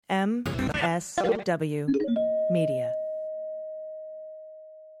MSW Media.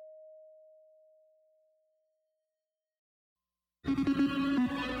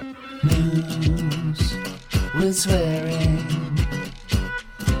 News with swearing.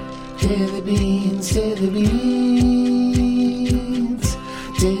 Daily beans, daily beans.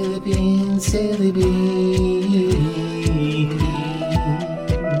 Daily beans, daily beans.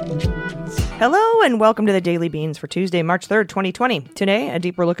 Hello and welcome to the Daily Beans for Tuesday, March 3rd, 2020. Today, a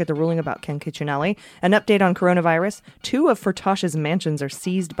deeper look at the ruling about Ken Cuccinelli, an update on coronavirus, 2 of Firtash's mansions are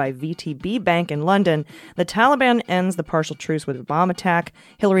seized by VTB Bank in London, the Taliban ends the partial truce with a bomb attack,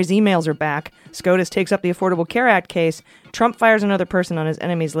 Hillary's emails are back, SCOTUS takes up the Affordable Care Act case, Trump fires another person on his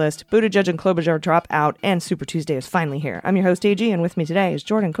enemies list, Buttigieg and Klobuchar drop out, and Super Tuesday is finally here. I'm your host, AG, and with me today is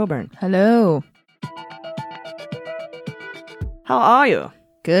Jordan Coburn. Hello. How are you?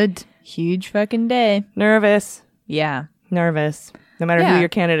 Good. Huge fucking day. Nervous. Yeah. Nervous. No matter who your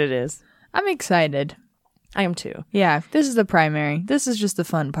candidate is. I'm excited. I am too. Yeah. This is the primary. This is just the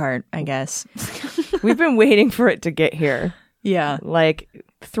fun part, I guess. We've been waiting for it to get here. Yeah. Like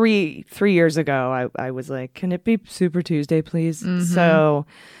three years ago, I was like, can it be Super Tuesday, please? Mm-hmm. So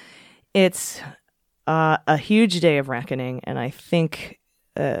it's a huge day of reckoning. And I think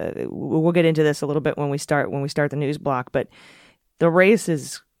we'll get into this a little bit when we start the news block. But the race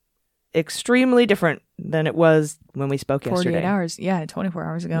is extremely different than it was when we spoke 48 yesterday. hours. Yeah, 24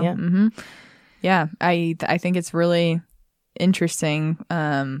 hours ago. Yeah. Mm-hmm. Yeah, I think it's really interesting.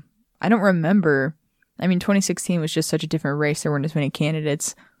 I don't remember. I mean, 2016 was just such a different race. There weren't as many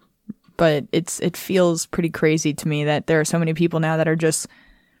candidates. But it feels pretty crazy to me that there are so many people now that are just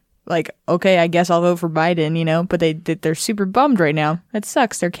like, okay, I guess I'll vote for Biden, you know? But they're super bummed right now. It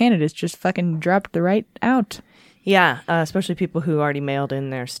sucks. Their candidates just fucking dropped the right out. Yeah, especially people who already mailed in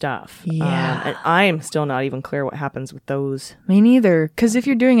their stuff. Yeah. And I am still not even clear what happens with those. Me neither. Because if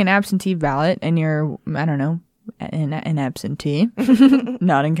you're doing an absentee ballot and you're, I don't know, an absentee,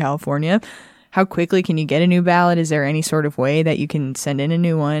 not in California, how quickly can you get a new ballot? Is there any sort of way that you can send in a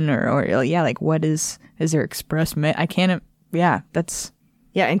new one? Or yeah, like what is there express mail? I can't, yeah, that's.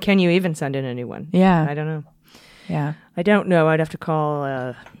 Yeah, and can you even send in a new one? Yeah. I don't know. Yeah. I don't know. I'd have to call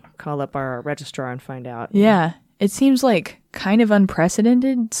up our registrar and find out. Yeah. It seems like kind of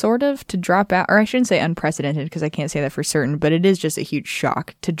unprecedented, sort of, to drop out. Or I shouldn't say unprecedented because I can't say that for certain, but it is just a huge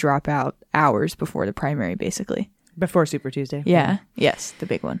shock to drop out hours before the primary, basically. Before Super Tuesday. Yeah. Yes, the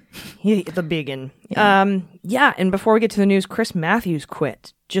big one. Yeah, the big one. Yeah. And before we get to the news, Chris Matthews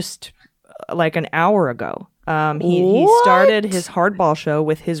quit just like an hour ago. He started his hardball show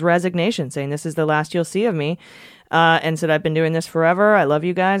with his resignation, saying, "This is the last you'll see of me," and said, "I've been doing this forever. I love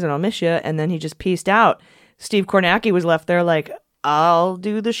you guys and I'll miss you." And then he just peaced out. Steve Kornacki was left there like, "I'll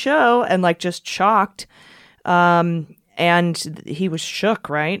do the show," and like just shocked. And he was shook,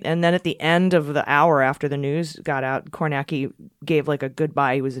 right? And then at the end of the hour after the news got out, Kornacki gave like a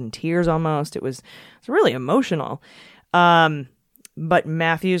goodbye. He was in tears almost. It was really emotional. But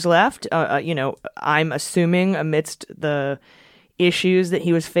Matthews left, I'm assuming amidst the issues that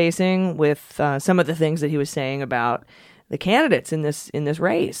he was facing with some of the things that he was saying about the candidates in this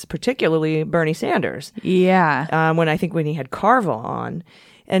race, particularly Bernie Sanders. Yeah. When he had Carville on.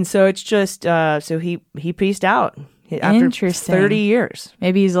 And so it's just, so he peaced out after Interesting. 30 years.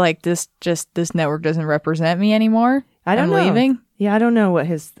 Maybe he's like, this network doesn't represent me anymore. I don't know. I'm leaving. Yeah, I don't know what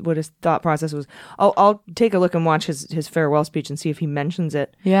his thought process was. I'll take a look and watch his farewell speech and see if he mentions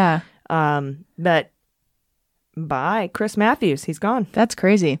it. Yeah. But bye, Chris Matthews. He's gone. That's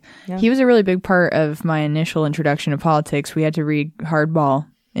crazy. Yeah. He was a really big part of my initial introduction to politics. We had to read Hardball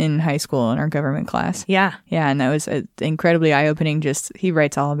in high school in our government class. Yeah. Yeah, and that was incredibly eye-opening. Just, he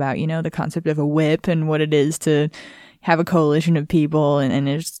writes all about, the concept of a whip and what it is to have a coalition of people. And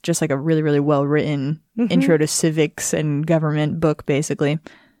it's just like a really, really well-written intro to civics and government book, basically.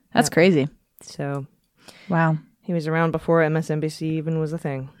 That's crazy. So, wow. He was around before MSNBC even was a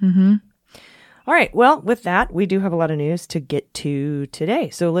thing. Mm-hmm. All right. Well, with that, we do have a lot of news to get to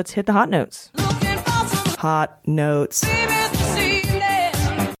today. So let's hit the hot notes. Hot notes.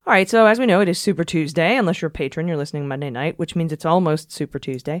 All right. So as we know, it is Super Tuesday. Unless you're a patron, you're listening Monday night, which means it's almost Super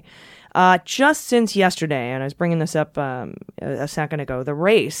Tuesday. Just since yesterday, and I was bringing this up a second ago, the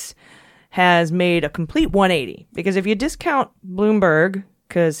race has made a complete 180. Because if you discount Bloomberg,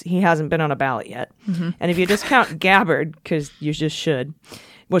 because he hasn't been on a ballot yet, and if you discount Gabbard, because you just should,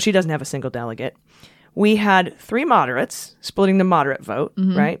 well, she doesn't have a single delegate. We had 3 moderates splitting the moderate vote,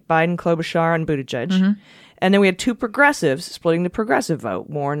 right? Biden, Klobuchar, and Buttigieg. And then we had 2 progressives splitting the progressive vote,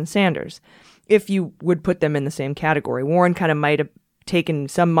 Warren and Sanders. If you would put them in the same category, Warren kind of might have taken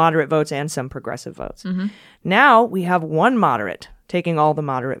some moderate votes and some progressive votes. Now we have 1 moderate taking all the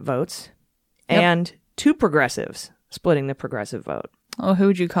moderate votes, and 2 progressives splitting the progressive vote. Oh, who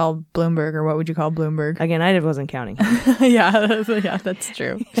would you call Bloomberg, or what would you call Bloomberg? Again, I wasn't counting. yeah, that's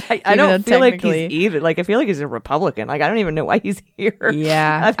true. I don't feel like he's even. Like, I feel like he's a Republican. Like, I don't even know why he's here.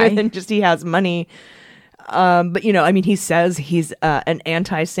 Yeah. Other than just he has money. But, you know, I mean, he says he's an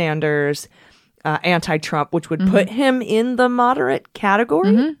anti-Sanders, anti-Trump, which would put him in the moderate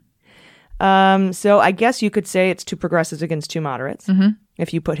category. So I guess you could say it's 2 progressives against 2 moderates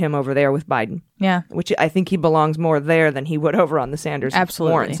if you put him over there with Biden. Yeah. Which I think he belongs more there than he would over on the Sanders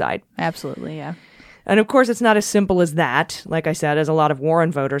Warren side. Absolutely, yeah. And of course, it's not as simple as that. Like I said, as a lot of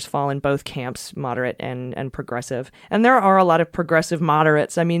Warren voters fall in both camps, moderate and progressive. And there are a lot of progressive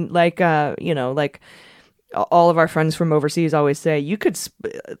moderates. I mean, like, you know, like all of our friends from overseas always say, you could,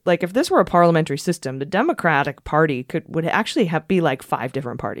 like, if this were a parliamentary system, the Democratic Party would actually be like 5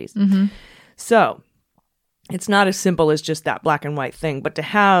 different parties. So it's not as simple as just that black and white thing. But to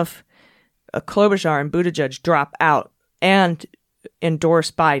have Klobuchar and Buttigieg drop out and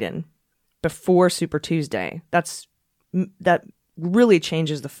endorse Biden before Super Tuesday, that really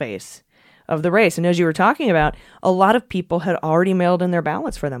changes the face of the race. And as you were talking about, a lot of people had already mailed in their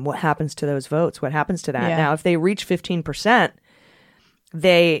ballots for them. What happens to those votes? What happens to that? Yeah. Now, if they reach 15%,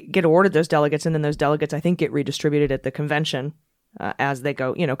 they get awarded those delegates, and then those delegates, I think, get redistributed at the convention as they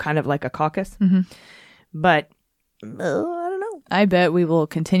go, you know, kind of like a caucus. But I don't know. I bet we will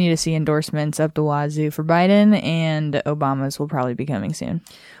continue to see endorsements up the wazoo for Biden, and Obama's will probably be coming soon.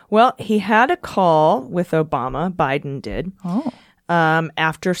 Well, he had a call with Obama. Biden did.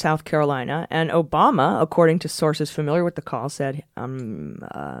 After South Carolina. And Obama, according to sources familiar with the call, said, I'm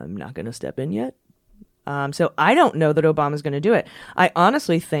not going to step in yet. So I don't know that Obama's going to do it. I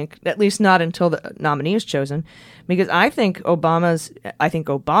honestly think, at least not until the nominee is chosen, because I think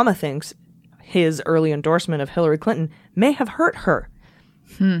Obama thinks his early endorsement of Hillary Clinton may have hurt her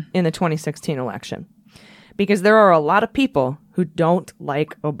in the 2016 election. Because there are a lot of people who don't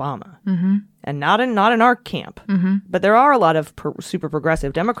like Obama. And not in our camp. But there are a lot of super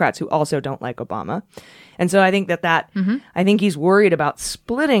progressive Democrats who also don't like Obama. And so I think I think he's worried about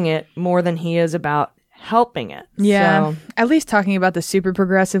splitting it more than he is about helping it. Yeah. So, At least talking about the super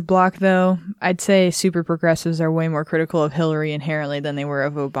progressive bloc, though, I'd say super progressives are way more critical of Hillary inherently than they were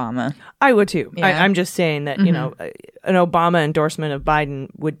of Obama. I would too. Yeah. I'm just saying that, you know, an Obama endorsement of Biden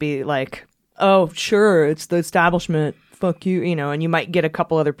would be like, oh, sure, it's the establishment. Fuck you, you know, and you might get a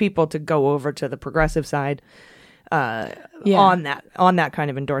couple other people to go over to the progressive side on that kind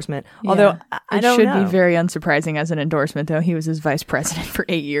of endorsement. Although I don't know. It should be very unsurprising as an endorsement, though. He was his vice president for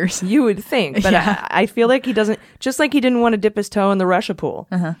 8 years. You would think, but I feel like he doesn't. Just like he didn't want to dip his toe in the Russia pool.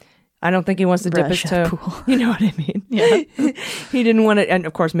 I don't think he wants to dip his toe. pool. You know what I mean? Yeah. He didn't want it, and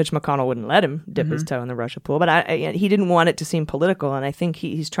of course, Mitch McConnell wouldn't let him dip his toe in the Russia pool. But he didn't want it to seem political, and I think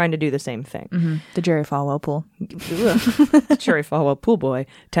he's trying to do the same thing. The Jerry Falwell pool. Jerry Falwell pool boy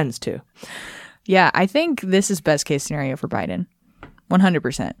tends to. Yeah, I think this is best case scenario for Biden.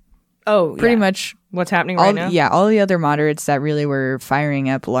 100%. Oh, Pretty much what's happening right now? Yeah, all the other moderates that really were firing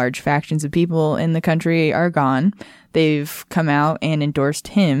up large factions of people in the country are gone. They've come out and endorsed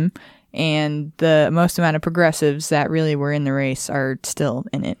him, and the most amount of progressives that really were in the race are still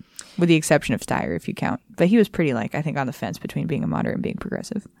in it, with the exception of Steyer, if you count. But he was pretty, I think, on the fence between being a moderate and being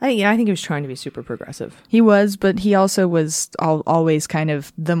progressive. I think he was trying to be super progressive. He was, but he also was always kind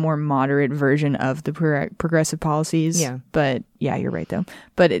of the more moderate version of the progressive policies. Yeah. But yeah, you're right though.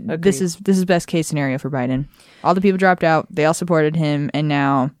 But this is best case scenario for Biden. All the people dropped out. They all supported him, and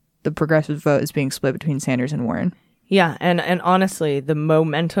now the progressive vote is being split between Sanders and Warren. Yeah, and honestly, the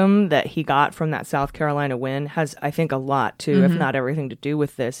momentum that he got from that South Carolina win has, I think, a lot to, if not everything, to do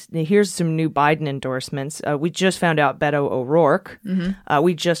with this. Here's some new Biden endorsements. We just found out Beto O'Rourke.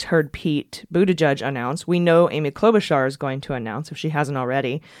 We just heard Pete Buttigieg announce. We know Amy Klobuchar is going to announce, if she hasn't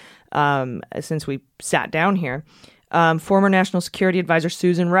already, since we sat down here. Former National Security Advisor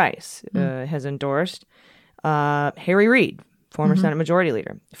Susan Rice has endorsed. Harry Reid, former Senate Majority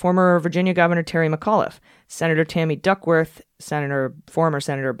Leader. Former Virginia Governor Terry McAuliffe. Senator Tammy Duckworth. Former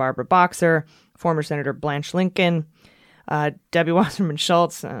Senator Barbara Boxer. Former Senator Blanche Lincoln. Debbie Wasserman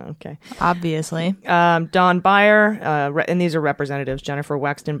Schultz. Okay. Obviously. Don Beyer. And these are representatives. Jennifer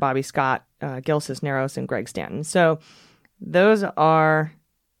Wexton, Bobby Scott, Gil Cisneros, and Greg Stanton. So those are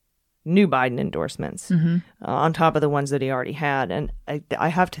new Biden endorsements on top of the ones that he already had. And I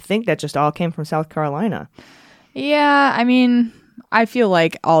have to think that just all came from South Carolina. Yeah, I mean, I feel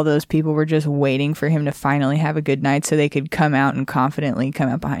like all those people were just waiting for him to finally have a good night so they could come out and confidently come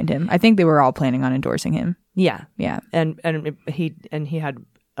out behind him. I think they were all planning on endorsing him. Yeah. Yeah. And he had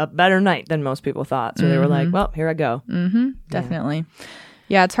a better night than most people thought. So they were like, well, here I go. Definitely.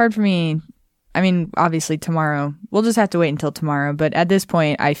 Yeah, it's hard for me. I mean, obviously tomorrow, we'll just have to wait until tomorrow. But at this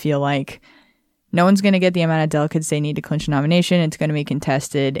point, I feel like no one's going to get the amount of delegates they need to clinch a nomination. It's going to be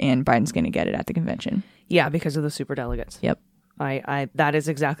contested, and Biden's going to get it at the convention. Yeah, because of the superdelegates. Yep. I that is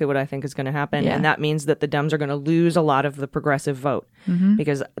exactly what I think is going to happen. Yeah. And that means that the Dems are going to lose a lot of the progressive vote.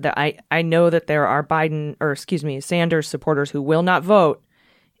 Because I know that there are Sanders supporters who will not vote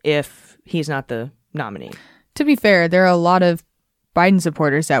if he's not the nominee. To be fair, there are a lot of Biden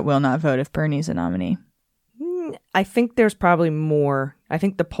supporters that will not vote if Bernie's a nominee. I think there's probably more. I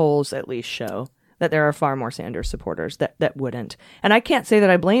think the polls at least show that there are far more Sanders supporters that wouldn't. And I can't say that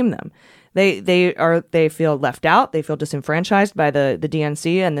I blame them. They feel left out. They feel disenfranchised by the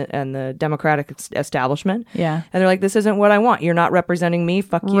DNC and the Democratic establishment. Yeah. And they're like, this isn't what I want. You're not representing me.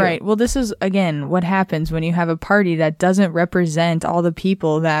 Fuck you. Right. Well, this is, again, what happens when you have a party that doesn't represent all the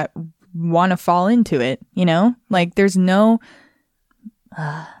people that want to fall into it, you know? Like, there's no...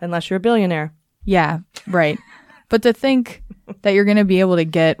 Unless you're a billionaire. Yeah, right. But to think that you're going to be able to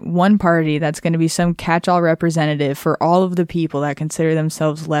get one party that's going to be some catch-all representative for all of the people that consider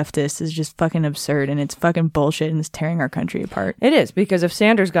themselves leftists is just fucking absurd, and it's fucking bullshit, and it's tearing our country apart. It is, because if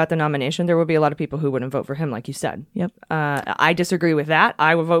Sanders got the nomination, there would be a lot of people who wouldn't vote for him, like you said. Yep. I disagree with that.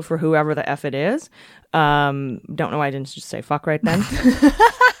 I would vote for whoever the F it is. Don't know why I didn't just say fuck right then.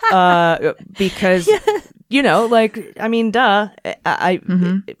 Because... You know, like, I mean, duh.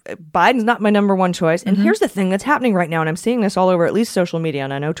 Biden's not my number one choice. And here's the thing that's happening right now, and I'm seeing this all over at least social media,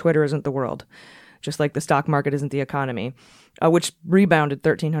 and I know Twitter isn't the world, just like the stock market isn't the economy, which rebounded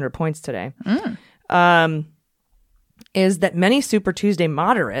 1,300 points today, is that many Super Tuesday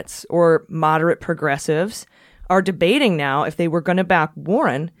moderates or moderate progressives are debating now if they were going to back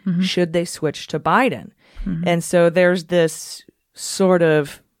Warren, should they switch to Biden? And so there's this sort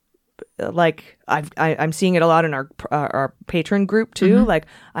of... like I'm seeing it a lot in our patron group too. Like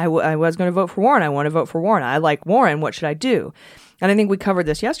I was going to vote for Warren. I want to vote for Warren. I like Warren. What should I do? And I think we covered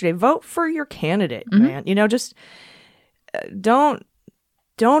this yesterday. Vote for your candidate, man. You know, just don't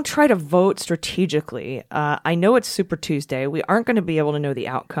try to vote strategically. I know it's Super Tuesday. We aren't going to be able to know the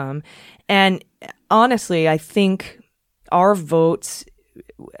outcome. And honestly, I think our votes,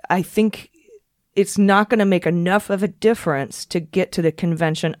 it's not going to make enough of a difference to get to the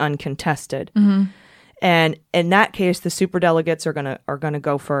convention uncontested. And in that case, the superdelegates are going to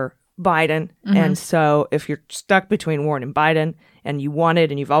go for Biden. And so if you're stuck between Warren and Biden and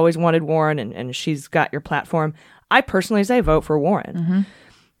you've always wanted Warren and she's got your platform, I personally say vote for Warren.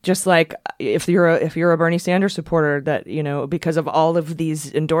 Just like if you're a Bernie Sanders supporter that, you know, because of all of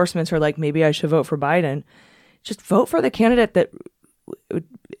these endorsements are like, maybe I should vote for Biden, just vote for the candidate that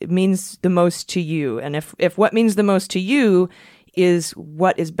it means the most to you. And if what means the most to you is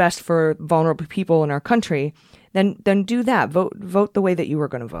what is best for vulnerable people in our country, then do that. Vote the way that you were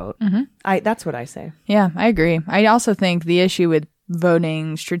going to vote. That's what I say. Yeah, I agree. I also think the issue with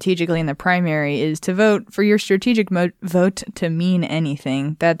voting strategically in the primary is to vote for your strategic vote to mean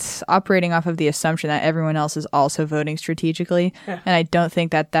anything. That's operating off of the assumption that everyone else is also voting strategically. And I don't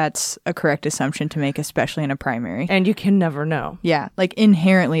think that that's a correct assumption to make, especially in a primary. And you can never know. Yeah, like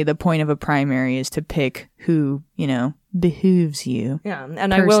inherently the point of a primary is to pick who, you know, behooves you. Yeah,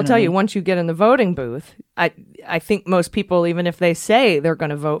 and I will tell you, once you get in the voting booth, I think most people, even if they say they're going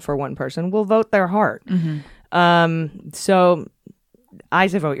to vote for one person, will vote their heart. So I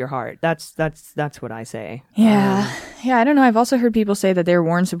say vote your heart. That's what I say. Yeah. I don't know. I've also heard people say that they're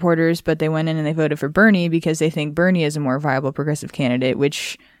Warren supporters, but they went in and they voted for Bernie because they think Bernie is a more viable progressive candidate,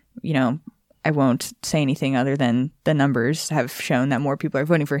 which, you know, I won't say anything other than the numbers have shown that more people are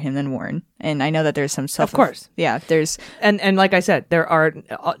voting for him than Warren. And I know that there's some Of course. Yeah, there's... And like I said, there are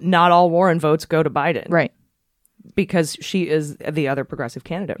not all Warren votes go to Biden. Right. Because she is the other progressive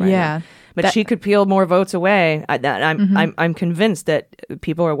candidate right Yeah. now. But she could peel more votes away. I'm convinced that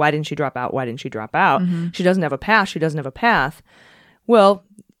people are, why didn't she drop out? Why didn't she drop out? She doesn't have a path. She doesn't have a path. Well,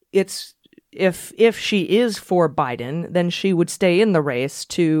 it's if she is for Biden, then she would stay in the race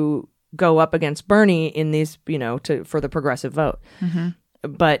to go up against Bernie in these, you know, for the progressive vote.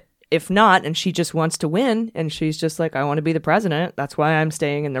 But if not, and she just wants to win, and she's just like, I want to be the president, that's why I'm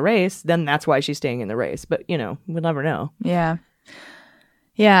staying in the race, then that's why she's staying in the race. But, you know, we'll never know.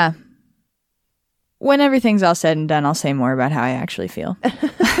 Yeah. When everything's all said and done, I'll say more about how I actually feel.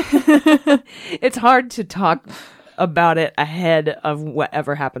 It's hard to talk about it ahead of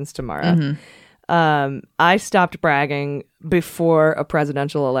whatever happens tomorrow. I stopped bragging before a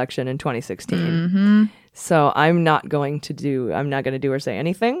presidential election in 2016. Mm-hmm. So I'm not going to do or say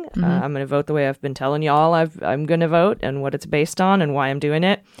anything. I'm going to vote the way I've been telling y'all I'm going to vote and what it's based on and why I'm doing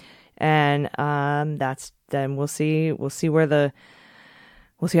it. And then we'll see how the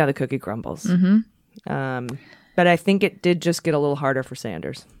cookie crumbles. Mm-hmm. But I think it did just get a little harder for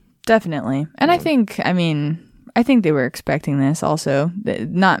Sanders. Definitely. And I think they were expecting this also.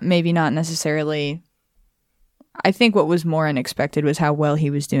 Not necessarily. I think what was more unexpected was how well he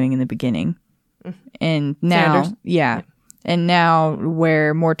was doing in the beginning. And now, Sanders? yeah. And now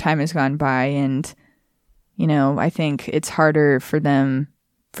where more time has gone by and, I think it's harder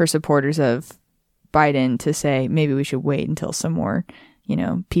for supporters of Biden to say, maybe we should wait until some more,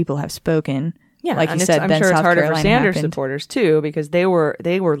 people have spoken. Yeah, like you and said, I'm then sure it's South harder Carolina for Sanders happened. supporters too, because they were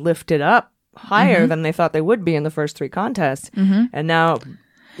lifted up higher than they thought they would be in the first 3 contests, and now,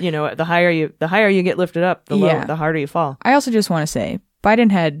 the higher you get lifted up, the harder you fall. I also just want to say Biden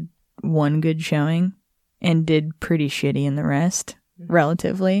had one good showing and did pretty shitty in the rest,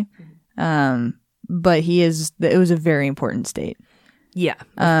 relatively. But it was a very important state. Yeah,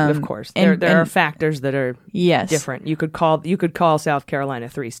 of course. There are factors that are different. You could call South Carolina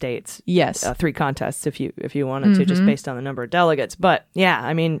 3 states. Yes. 3 contests if you wanted to, just based on the number of delegates. But yeah,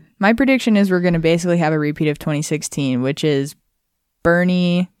 I mean, my prediction is we're going to basically have a repeat of 2016, which is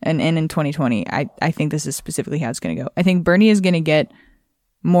Bernie and in 2020. I think this is specifically how it's going to go. I think Bernie is going to get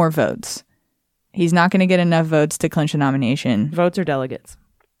more votes. He's not going to get enough votes to clinch a nomination. Votes or delegates?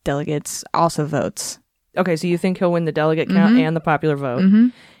 Delegates, also votes. Okay, so you think he'll win the delegate count and the popular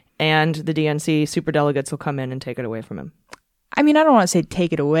vote, and the DNC superdelegates will come in and take it away from him? I mean, I don't want to say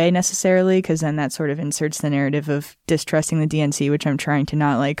take it away necessarily, because then that sort of inserts the narrative of distrusting the DNC, which I'm trying to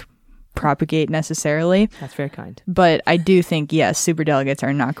not propagate necessarily. That's very kind. But I do think, yes, superdelegates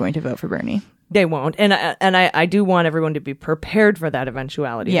are not going to vote for Bernie. They won't, and I do want everyone to be prepared for that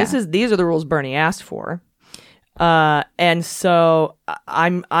eventuality. Yeah. These are the rules Bernie asked for, and so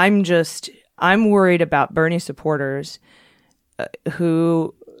I'm worried about Bernie supporters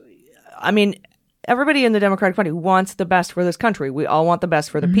who, I mean, everybody in the Democratic Party wants the best for this country. We all want the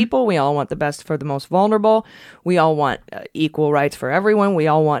best for the people. We all want the best for the most vulnerable. We all want equal rights for everyone. We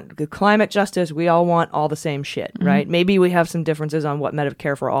all want good climate justice. We all want all the same shit, right? Maybe we have some differences on what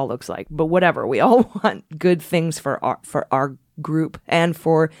Medicare for all looks like, but whatever. We all want good things for our group and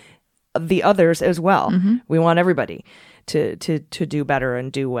for the others as well. We want everybody to do better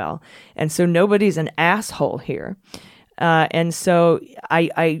and do well. And so nobody's an asshole here. And so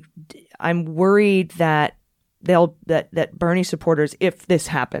I'm worried that that Bernie supporters, if this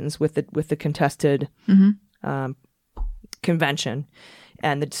happens with the contested convention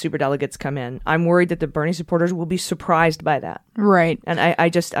and the superdelegates come in, I'm worried that the Bernie supporters will be surprised by that. Right. And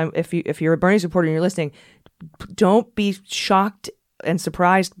if you're a Bernie supporter and you're listening, don't be shocked and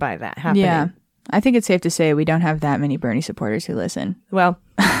surprised by that happening. Yeah. I think it's safe to say we don't have that many Bernie supporters who listen. Well,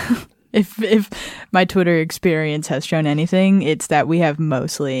 if my Twitter experience has shown anything, it's that we have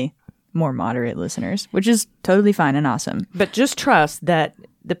mostly more moderate listeners, which is totally fine and awesome. but just trust that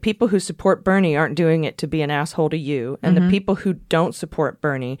the people who support Bernie aren't doing it to be an asshole to you, and the people who don't support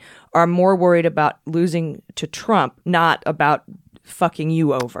Bernie are more worried about losing to Trump, not about fucking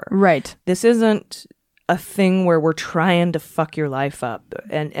you over. Right. This isn't a thing where we're trying to fuck your life up,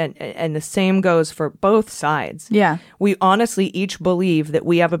 and the same goes for both sides. Yeah. We honestly each believe that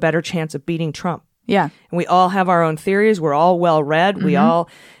we have a better chance of beating Trump. Yeah. And we all have our own theories. We're all well read. We all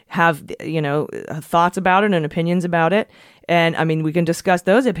have, thoughts about it and opinions about it. And I mean, we can discuss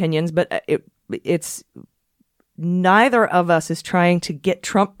those opinions, but it's neither of us is trying to get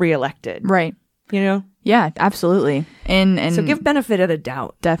Trump reelected. Right. Yeah, absolutely. And so give benefit of the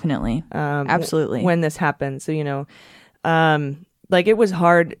doubt. Definitely. Absolutely. When this happens. So, it was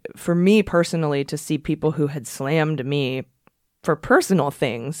hard for me personally to see people who had slammed me for personal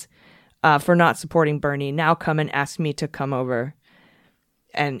things, for not supporting Bernie, now come and ask me to come over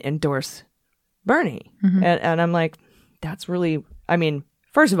and endorse Bernie. And I'm like, that's really, I mean,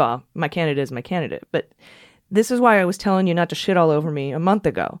 first of all, my candidate is my candidate, but this is why I was telling you not to shit all over me a month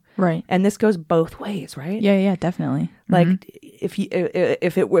ago. Right. And this goes both ways, right? Yeah, definitely. Like if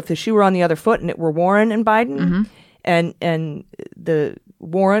the shoe were on the other foot and it were Warren and Biden, and the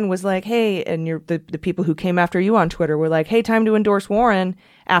Warren was like, hey, and the people who came after you on Twitter were like, hey, time to endorse Warren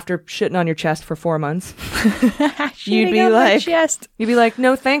after shitting on your chest for 4 months. You'd be like,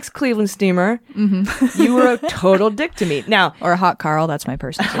 no thanks, Cleveland Steamer. You were a total dick to me. Now, or Hot Carl, that's my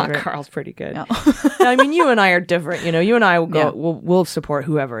personal favorite. Hot Carl's pretty good. No. Now, I mean, you and I are different. You and I will go. We'll support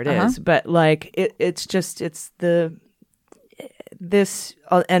whoever it is. But like, it's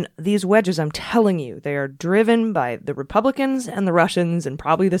and these wedges, I'm telling you, they are driven by the Republicans and the Russians and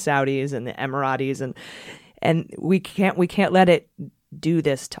probably the Saudis and the Emiratis, and we can't let it do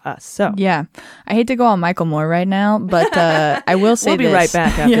this to us. So Yeah. I hate to go on Michael Moore right now, but I will say we'll be this. right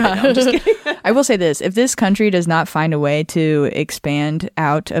back after that. No, I'm just kidding. I will say this. If this country does not find a way to expand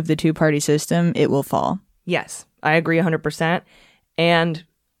out of the two-party system, it will fall. Yes, I agree 100%. And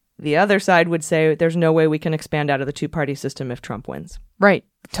the other side would say there's no way we can expand out of the two-party system if Trump wins. Right.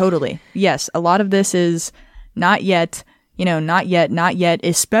 Totally. Yes. A lot of this is not yet, not yet,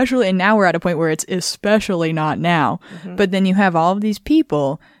 especially, and now we're at a point where it's especially not now. But then you have all of these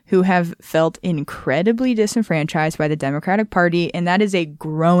people who have felt incredibly disenfranchised by the Democratic Party, and that is a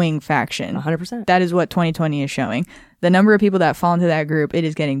growing faction. 100%. That is what 2020 is showing. The number of people that fall into that group, it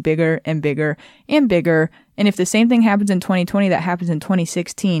is getting bigger and bigger and bigger. And if the same thing happens in 2020 that happens in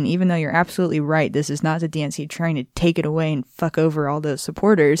 2016, even though you're absolutely right, this is not the DNC trying to take it away and fuck over all those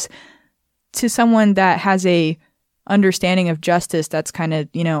supporters, to someone that has a understanding of justice that's kind of,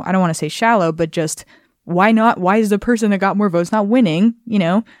 I don't want to say shallow, but just why not? Why is the person that got more votes not winning?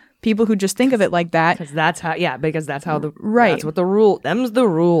 People who just think of it like that. Because that's how Right. That's what the rule, them's the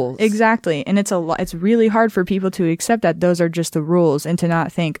rules. Exactly. And it's really hard for people to accept that those are just the rules and to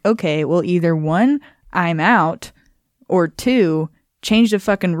not think, okay, well, either one, I'm out, or two, change the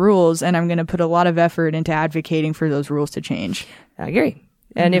fucking rules, and I'm going to put a lot of effort into advocating for those rules to change. I agree.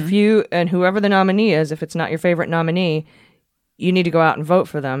 And if you, and whoever the nominee is, if it's not your favorite nominee, you need to go out and vote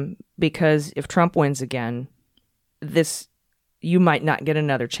for them, because if Trump wins again, you might not get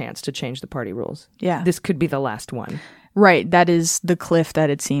another chance to change the party rules. Yeah. This could be the last one. Right. That is the cliff that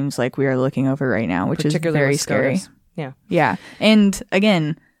it seems like we are looking over right now, which is Particularly very with scary. SCOTUS. Yeah. Yeah. And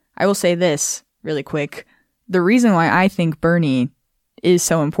again, I will say this really quick. The reason why I think Bernie is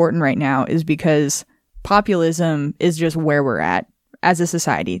so important right now is because populism is just where we're at as a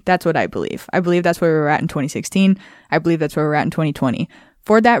society. That's what I believe. I believe that's where we were at in 2016. I believe that's where we're at in 2020.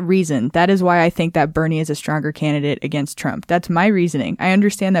 For that reason, that is why I think that Bernie is a stronger candidate against Trump. That's my reasoning. I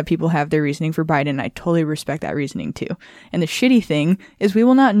understand that people have their reasoning for Biden. I totally respect that reasoning too. And the shitty thing is we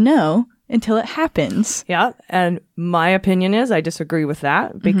will not know until it happens. Yeah. And my opinion is I disagree with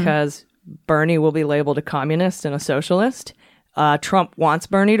that, because Bernie will be labeled a communist and a socialist. Trump wants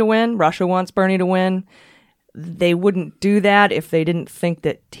Bernie to win. Russia wants Bernie to win. They wouldn't do that if they didn't think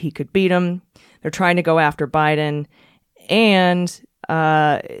that he could beat him. They're trying to go after Biden. And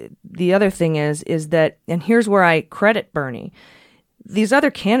the other thing is that, and here's where I credit Bernie, these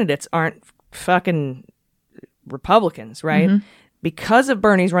other candidates aren't fucking Republicans, right? Because of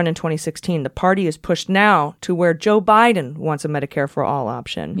Bernie's run in 2016, the party is pushed now to where Joe Biden wants a Medicare for all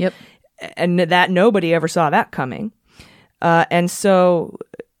option. Yep. And that nobody ever saw that coming. And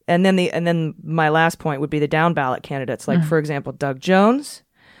then my last point would be the down ballot candidates, like, for example, Doug Jones,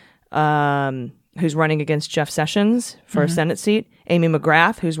 who's running against Jeff Sessions for a Senate seat, Amy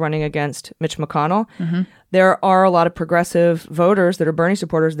McGrath, who's running against Mitch McConnell. There are a lot of progressive voters that are Bernie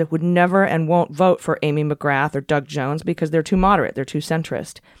supporters that would never and won't vote for Amy McGrath or Doug Jones because they're too moderate, they're too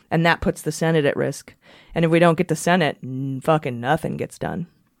centrist, and that puts the Senate at risk. And if we don't get the Senate, fucking nothing gets done.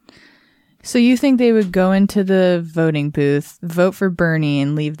 So you think they would go into the voting booth, vote for Bernie,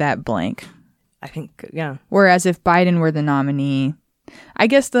 and leave that blank? I think, yeah. Whereas if Biden were the nominee, I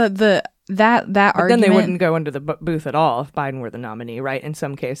guess that But argument. then they wouldn't go into the booth at all if Biden were the nominee, right? In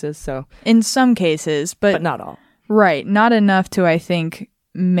some cases, so. In some cases, but not all. Right, not enough to, I think,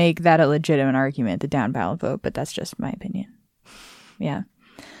 make that a legitimate argument, the down ballot vote. But that's just my opinion. Yeah,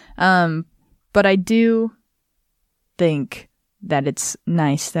 but I do think that it's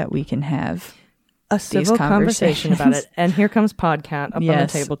nice that we can have a civil conversation about it. And here comes Podcat up on the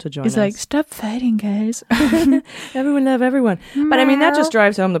table to join us. He's like, stop fighting, guys. Everyone love everyone. But I mean, that just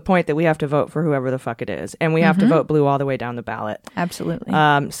drives home the point that we have to vote for whoever the fuck it is. And we have to vote blue all the way down the ballot. Absolutely.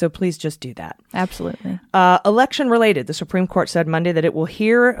 So please just do that. Absolutely. Election related, the Supreme Court said Monday that it will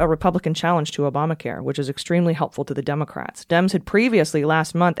hear a Republican challenge to Obamacare, which is extremely helpful to the Democrats. Dems had previously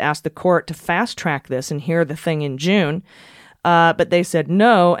last month asked the court to fast track this and hear the thing in June. But they said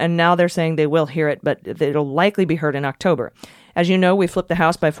no, and now they're saying they will hear it, but it'll likely be heard in October. As you know, we flipped the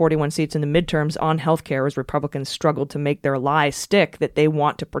House by 41 seats in the midterms on health care as Republicans struggled to make their lie stick that they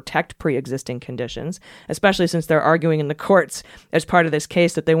want to protect pre-existing conditions, especially since they're arguing in the courts as part of this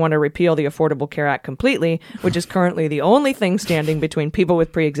case that they want to repeal the Affordable Care Act completely, which is currently the only thing standing between people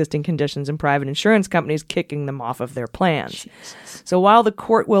with pre-existing conditions and private insurance companies kicking them off of their plans. Jesus. So while the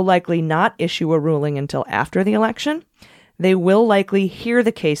court will likely not issue a ruling until after the election, they will likely hear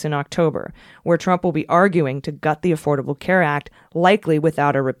the case in October, where Trump will be arguing to gut the Affordable Care Act, likely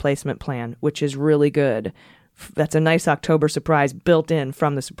without a replacement plan, which is really good That's a nice October surprise built in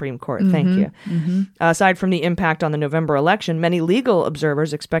from the Supreme Court. Thank you. Aside from the impact on the November election, many legal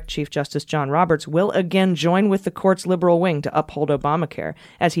observers expect Chief Justice John Roberts will again join with the court's liberal wing to uphold Obamacare,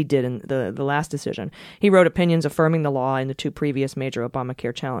 as he did in the last decision. He wrote opinions affirming the law in the 2 previous major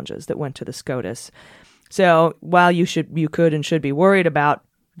Obamacare challenges that went to the SCOTUS. So while you could and should be worried about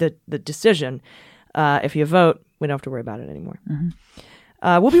the decision, if you vote, we don't have to worry about it anymore.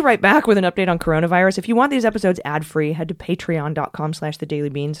 We'll be right back with an update on coronavirus. If you want these episodes ad-free, head to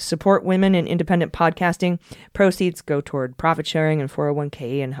patreon.com/thedailybeans. Support women in independent podcasting. Proceeds go toward profit sharing and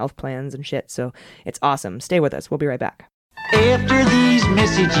 401k and health plans and shit. So it's awesome. Stay with us. We'll be right back. After these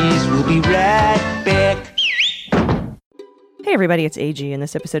messages, we'll be right back. Hey everybody, it's AG, and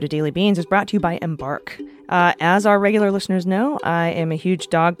this episode of Daily Beans is brought to you by Embark. As our regular listeners know, I am a huge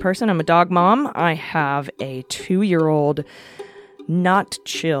dog person. I'm a dog mom. I have a 2-year-old not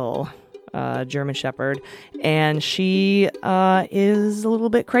chill German Shepherd, and she is a little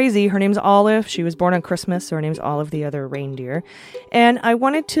bit crazy. Her name's Olive. She was born on Christmas, so her name's Olive the other reindeer. And I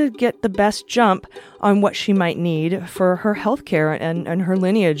wanted to get the best jump on what she might need for her health care and her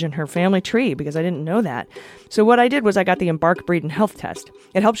lineage and her family tree, because I didn't know that. So what I did was I got the Embark Breed and Health Test.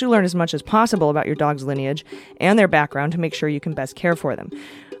 It helps you learn as much as possible about your dog's lineage and their background to make sure you can best care for them.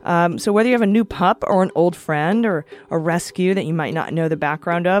 So whether you have a new pup or an old friend or a rescue that you might not know the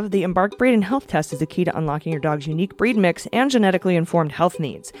background of, the Embark Breed and Health Test is the key to unlocking your dog's unique breed mix and genetically informed health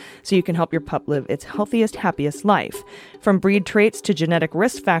needs, so you can help your pup live its healthiest, happiest life. From breed traits to genetic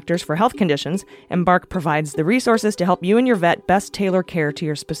risk factors for health conditions, Embark provides the resources to help you and your vet best tailor care to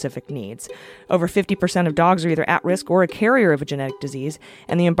your specific needs. Over 50% of dogs are either at risk or a carrier of a genetic disease,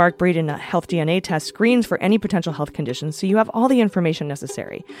 and the Embark Breed and Health DNA test screens for any potential health conditions, so you have all the information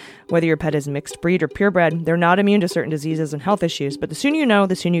necessary. Whether your pet is mixed breed or purebred, they're not immune to certain diseases and health issues, but the sooner you know,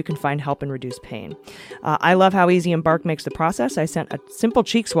 the sooner you can find help and reduce pain. I love how easy Embark makes the process. I sent a simple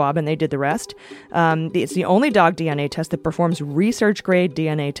cheek swab and they did the rest. It's the only dog DNA test that performs research-grade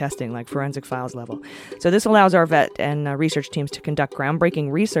DNA testing, like forensic files level. So this allows our vet and research teams to conduct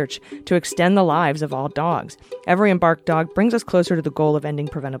groundbreaking research to extend the lives of all dogs. Every Embark dog brings us closer to the goal of ending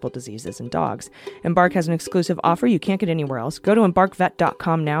preventable diseases in dogs. Embark has an exclusive offer you can't get anywhere else. Go to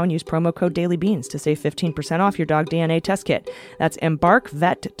embarkvet.com now and use promo code DailyBeans to save 15% off your dog DNA test kit. That's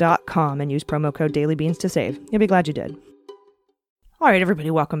embarkvet.com and use promo code DailyBeans to save. You'll be glad you did. All right,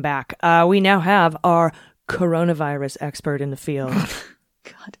 everybody, welcome back. We now have our coronavirus expert in the field.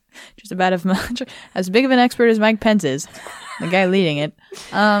 God, just about as big of an expert as Mike Pence is, the guy leading it.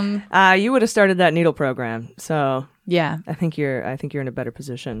 You would have started that needle program, so yeah, I think you're in a better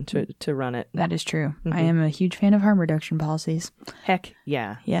position to run it. That is true. I am a huge fan of harm reduction policies. Heck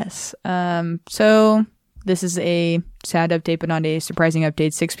yeah. Yes. So this is a sad update, but not a surprising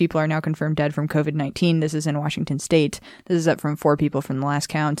update. 6 people are now confirmed dead from COVID-19. This is in Washington State. This is up from 4 people from the last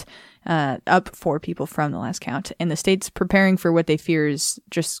count. Up 4 people from the last count. And the state's preparing for what they fear is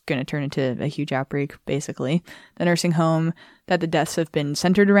just going to turn into a huge outbreak, basically. The nursing home that the deaths have been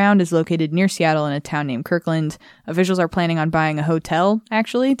centered around is located near Seattle in a town named Kirkland. Officials are planning on buying a hotel,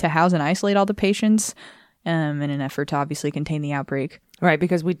 actually, to house and isolate all the patients in an effort to obviously contain the outbreak. Right,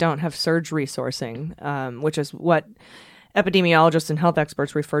 because we don't have surge resourcing, which is what epidemiologists and health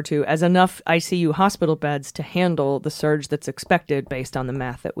experts refer to as enough ICU hospital beds to handle the surge that's expected based on the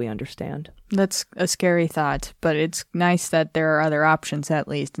math that we understand. That's a scary thought, but it's nice that there are other options at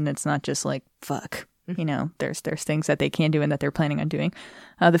least, and it's not just like, fuck. You know, there's things that they can do and that they're planning on doing.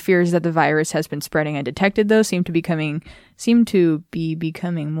 The fears that the virus has been spreading undetected, though, seem to be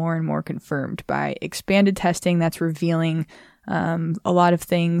becoming more and more confirmed by expanded testing that's revealing a lot of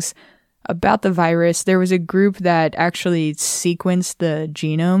things about the virus. There was a group that actually sequenced the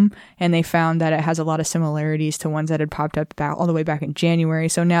genome, and they found that it has a lot of similarities to ones that had popped up all the way back in January.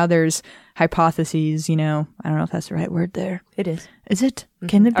 So now there's hypotheses, I don't know if that's the right word there. It is. Is it? Mm-hmm.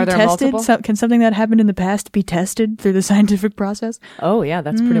 Can it be tested? Can something that happened in the past be tested through the scientific process? Oh, yeah.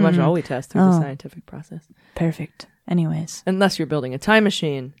 That's pretty much all we test through the scientific process. Perfect. Anyways. Unless you're building a time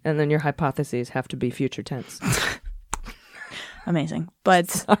machine, and then your hypotheses have to be future tense. Amazing. But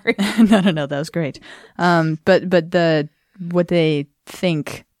sorry. No, that was great. But what they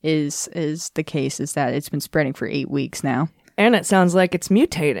think is the case is that it's been spreading for 8 weeks now. And it sounds like it's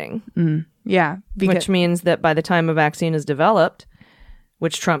mutating. Yeah. Which means that by the time a vaccine is developed,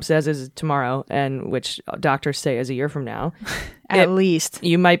 which Trump says is tomorrow and which doctors say is a year from now, at least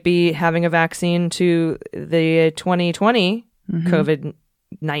you might be having a vaccine to the 2020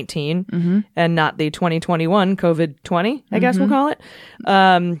 COVID-19 and not the 2021 COVID-20, I guess we'll call it.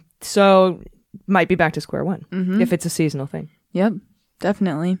 So might be back to square one if it's a seasonal thing. Yep,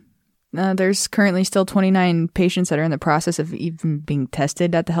 definitely. There's currently still 29 patients that are in the process of even being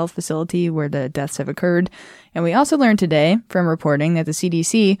tested at the health facility where the deaths have occurred. And we also learned today from reporting that the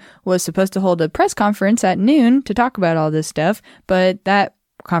CDC was supposed to hold a press conference at noon to talk about all this stuff, but that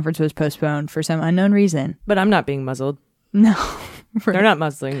conference was postponed for some unknown reason. But I'm not being muzzled. No. They're not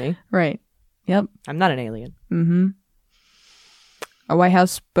muzzling me. Right. Yep. I'm not an alien. Mm-hmm. A White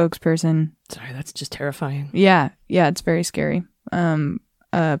House spokesperson. Sorry, that's just terrifying. Yeah, it's very scary.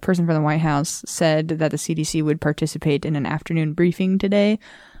 A person from the White House said that the CDC would participate in an afternoon briefing today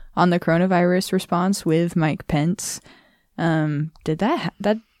on the coronavirus response with Mike Pence. Did that?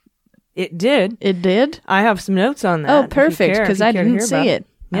 It did. It did? I have some notes on that. Oh, perfect, because I didn't see it.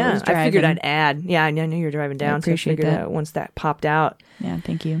 Yeah, I figured I'd add. Yeah, I knew you were driving down, so I figured that. once that popped out. Yeah,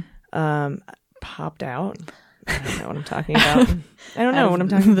 thank you. Popped out? I don't know what I'm talking about. I don't know what I'm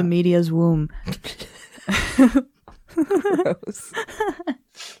talking about. The media's womb. Gross.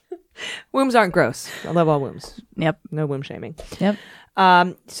 Wombs aren't gross. I love all wombs. Yep. No womb shaming. Yep.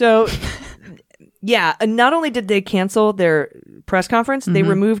 So, yeah, not only did they cancel their press conference, they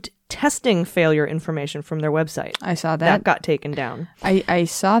removed testing failure information from their website. I saw that. That got taken down. I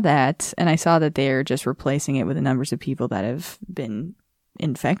saw that, and I saw that they're just replacing it with the numbers of people that have been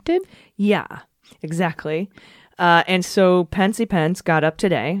infected. Yeah, exactly. And so Pence got up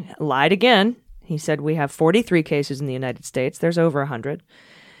today, lied again. He said we have 43 cases in the United States. There's over 100.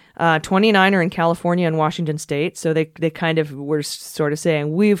 29 are in California and Washington State. So they kind of were sort of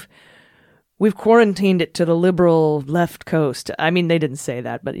saying we've quarantined it to the liberal left coast. I mean, they didn't say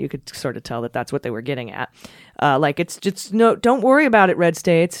that, but you could sort of tell that that's what they were getting at. Like it's just no, don't worry about it, red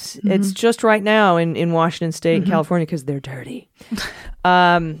states. It's just right now in Washington State and California because they're dirty.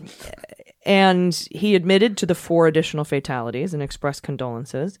 And he admitted to the 4 additional fatalities and expressed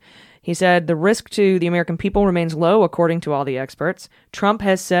condolences. He said the risk to the American people remains low, according to all the experts. Trump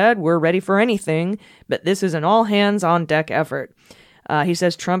has said we're ready for anything, but this is an all-hands-on-deck effort. He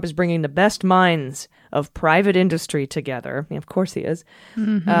says Trump is bringing the best minds of private industry together. Of course he is.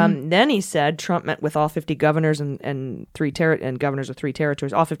 Then he said Trump met with all 50 governors and governors of 3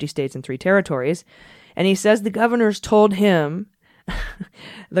 territories, all 50 states and 3 territories. And he says the governors told him,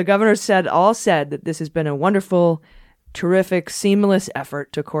 the governors said that this has been a wonderful, terrific, seamless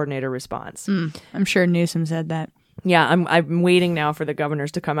effort to coordinate a response. I'm sure Newsom said that. Yeah, I'm waiting now for the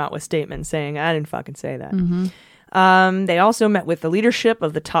governors to come out with statements saying, I didn't fucking say that. They also met with the leadership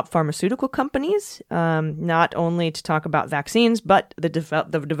of the top pharmaceutical companies, not only to talk about vaccines, but the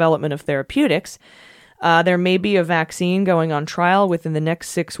development of therapeutics. There may be a vaccine going on trial within the next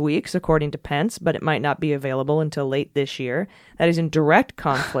 6 weeks, according to Pence, but it might not be available until late this year. That is in direct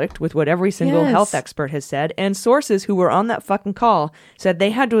conflict with what every single health expert has said. And sources who were on that fucking call said they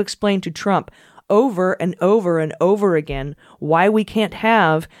had to explain to Trump over and over and over again why we can't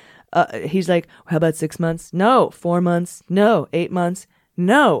have... he's like, how about 6 months? No. 4 months? No. 8 months?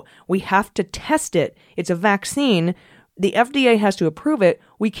 No. We have to test it. It's a vaccine. The FDA has to approve it.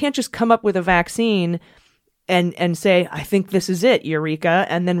 We can't just come up with a vaccine and say, I think this is it, Eureka,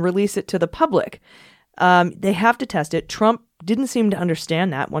 and then release it to the public. They have to test it. Trump didn't seem to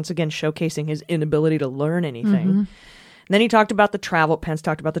understand that, once again showcasing his inability to learn anything. And then he talked about Pence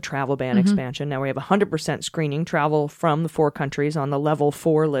talked about the travel ban expansion. Now we have 100% screening travel from the 4 countries on the level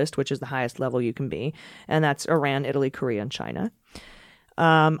 4 list, which is the highest level you can be. And that's Iran, Italy, Korea, and China.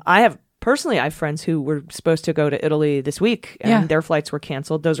 I have friends who were supposed to go to Italy this week, and their flights were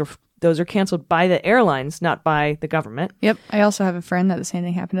canceled. Those are canceled by the airlines, not by the government. Yep. I also have a friend that the same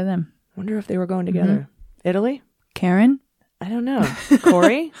thing happened to them. Wonder if they were going together. Italy? Karen? I don't know.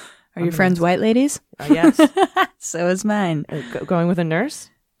 Corey? Are your friends white ladies? Yes. So is mine. Going with a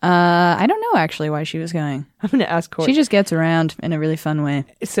nurse? I don't know actually why she was going. I'm going to ask Corey. She just gets around in a really fun way.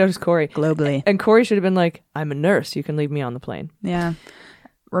 So does Corey. Globally. And Corey should have been like, I'm a nurse. You can leave me on the plane. Yeah.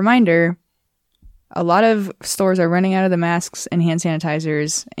 Reminder, a lot of stores are running out of the masks and hand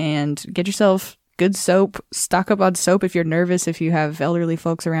sanitizers, and get yourself good soap. Stock up on soap if you're nervous, if you have elderly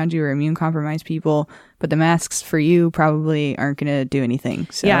folks around you or immune compromised people. But the masks for you probably aren't going to do anything.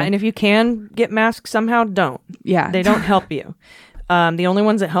 So. Yeah, and if you can get masks somehow, don't. Yeah. They don't help you. The only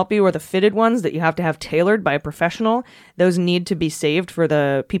ones that help you are the fitted ones that you have to have tailored by a professional. Those need to be saved for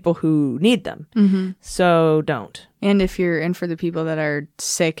the people who need them. So don't. And if you're in for the people that are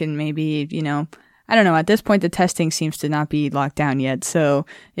sick and maybe, I don't know, at this point the testing seems to not be locked down yet. So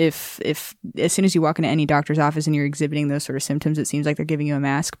if as soon as you walk into any doctor's office and you're exhibiting those sort of symptoms, it seems like they're giving you a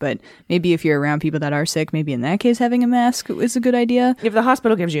mask. But maybe if you're around people that are sick, maybe in that case having a mask is a good idea. If the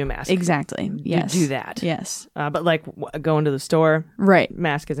hospital gives you a mask. Exactly. Yes. You do that. Yes. But like going to the store, right,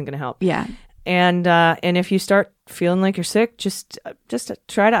 mask isn't going to help. Yeah. And if you start feeling like you're sick, just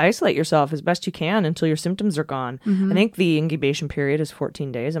try to isolate yourself as best you can until your symptoms are gone. I think the incubation period is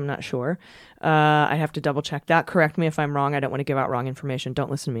 14 days. I'm not sure. I have to double check that. Correct me if I'm wrong. I don't want to give out wrong information.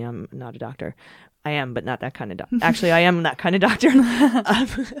 Don't listen to me. I'm not a doctor. I am, but not that kind of doctor. Actually, I am that kind of doctor. Yeah,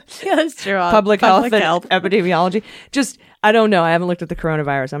 that's true. Public health and epidemiology. Just, I don't know. I haven't looked at the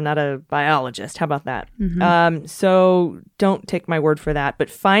coronavirus. I'm not a biologist. How about that? So don't take my word for that, but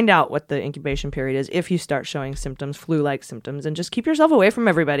find out what the incubation period is if you start showing symptoms, flu-like symptoms, and just keep yourself away from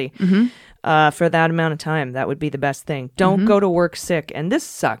everybody for that amount of time. That would be the best thing. Don't go to work sick. And this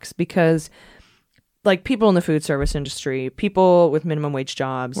sucks because like people in the food service industry, people with minimum wage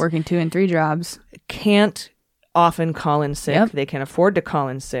jobs, working 2 and 3 jobs, can't often call in sick. Yep. They can't afford to call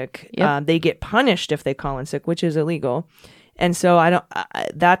in sick. Yep. They get punished if they call in sick, which is illegal. And so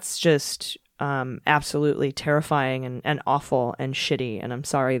that's just absolutely terrifying and awful and shitty. And I'm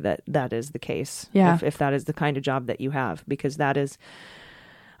sorry that is the case. Yeah. If that is the kind of job that you have, because that is,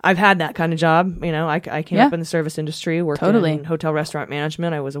 I've had that kind of job. You know, I came up in the service industry, worked in hotel restaurant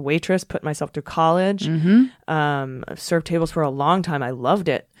management. I was a waitress, put myself through college, served tables for a long time. I loved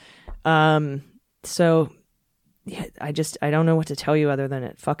it. So yeah, I don't know what to tell you other than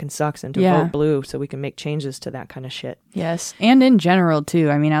it fucking sucks, and to vote blue so we can make changes to that kind of shit. Yes. And in general too.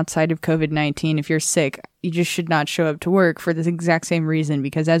 I mean, outside of COVID-19, if you're sick, you just should not show up to work for this exact same reason,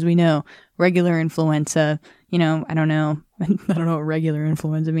 because as we know, regular influenza, you know, I don't know what regular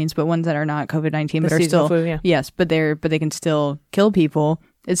influenza means, but ones that are not COVID-19 but are still flu, yes, but they can still kill people.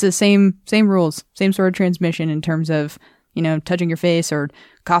 It's the same rules, same sort of transmission in terms of, you know, touching your face or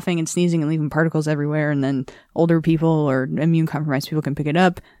coughing and sneezing and leaving particles everywhere, and then older people or immune compromised people can pick it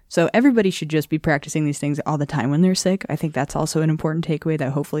up. So everybody should just be practicing these things all the time when they're sick. I think that's also an important takeaway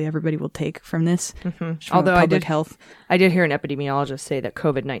that hopefully everybody will take from this. Although public health. I did hear an epidemiologist say that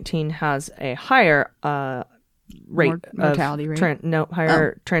COVID-19 has a higher rate mortality rate.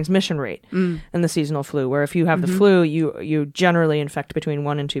 Higher transmission rate than the seasonal flu, where if you have the flu, you generally infect between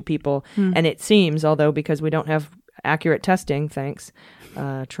 1 and 2 people. And it seems, although because we don't have accurate testing, thanks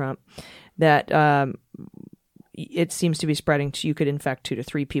Trump, that it seems to be spreading you could infect 2 to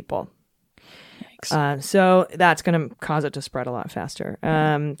 3 people. So that's going to cause it to spread a lot faster.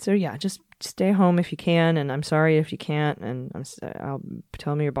 So yeah, just stay home if you can, and I'm sorry if you can't, and I'll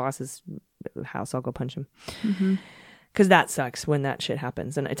tell me your boss's house, I'll go punch him. Because that sucks when that shit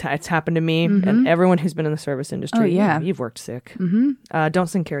happens. And it's happened to me and everyone who's been in the service industry. Oh, yeah. You've worked sick. Don't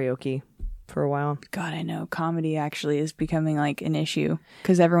sing karaoke for a while. God, I know. Comedy actually is becoming like an issue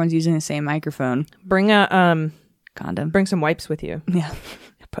because everyone's using the same microphone. Bring a condom. Bring some wipes with you. Yeah.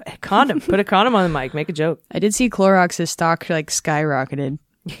 Put a condom on the mic. Make a joke. I did see Clorox's stock like skyrocketed.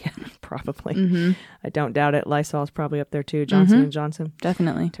 Yeah, probably. I don't doubt it. Lysol's probably up there too. Johnson & Johnson.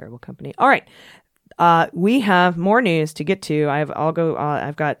 Definitely. Terrible company. All right. We have more news to get to.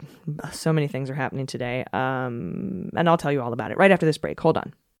 I've got so many things are happening today. And I'll tell you all about it right after this break. Hold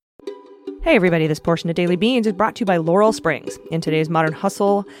on. Hey everybody, this portion of Daily Beans is brought to you by Laurel Springs. In today's modern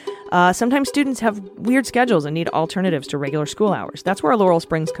hustle, sometimes students have weird schedules and need alternatives to regular school hours. That's where Laurel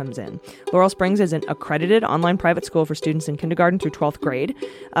Springs comes in. Laurel Springs is an accredited online private school for students in kindergarten through 12th grade.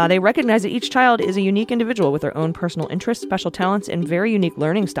 They recognize that each child is a unique individual with their own personal interests, special talents, and very unique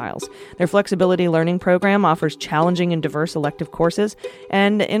learning styles. Their flexibility learning program offers challenging and diverse elective courses,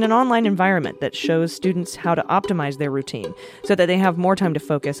 and in an online environment that shows students how to optimize their routine so that they have more time to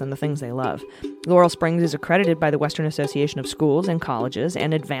focus on the things they love. Laurel Springs is accredited by the Western Association of Schools and Colleges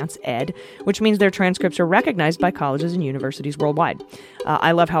and Advance Ed, which means their transcripts are recognized by colleges and universities worldwide.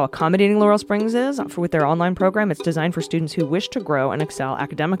 I love how accommodating Laurel Springs is with their online program. It's designed for students who wish to grow and excel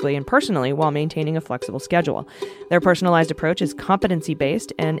academically and personally while maintaining a flexible schedule. Their personalized approach is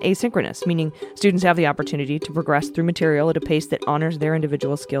competency-based and asynchronous, meaning students have the opportunity to progress through material at a pace that honors their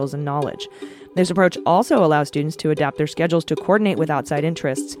individual skills and knowledge. This approach also allows students to adapt their schedules to coordinate with outside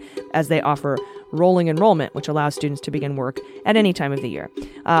interests, as they offer rolling enrollment, which allows students to begin work at any time of the year.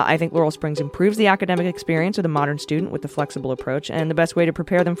 I think Laurel Springs improves the academic experience of the modern student with the flexible approach and the best way to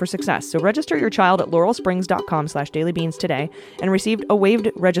prepare them for success. So register your child at laurelsprings.com/dailybeans today and receive a waived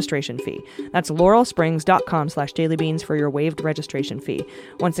registration fee. That's laurelsprings.com/dailybeans for your waived registration fee.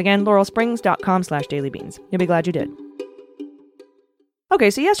 Once again, laurelsprings.com/dailybeans. You'll be glad you did. Okay,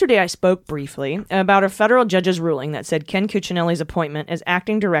 so yesterday I spoke briefly about a federal judge's ruling that said Ken Cuccinelli's appointment as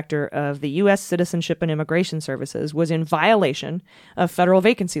acting director of the U.S. Citizenship and Immigration Services was in violation of federal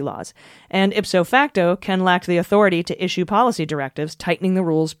vacancy laws. And ipso facto, Ken lacked the authority to issue policy directives tightening the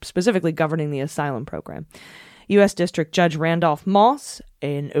rules specifically governing the asylum program. U.S. District Judge Randolph Moss,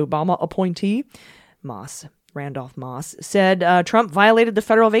 an Obama appointee, Randolph Moss, said Trump violated the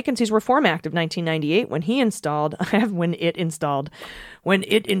Federal Vacancies Reform Act of 1998 when it installed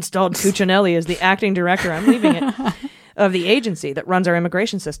Cuccinelli as the acting director. I'm leaving it. Of the agency that runs our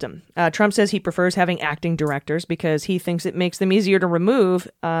immigration system. Trump says he prefers having acting directors because he thinks it makes them easier to remove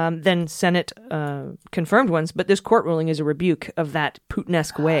than Senate confirmed ones. But this court ruling is a rebuke of that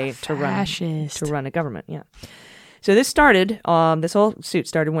Putinesque way to run a government. Yeah. So this whole suit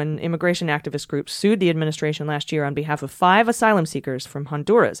started when immigration activist groups sued the administration last year on behalf of 5 asylum seekers from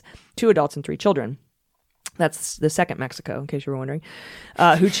Honduras, 2 adults and 3 children. That's the second Mexico, in case you were wondering,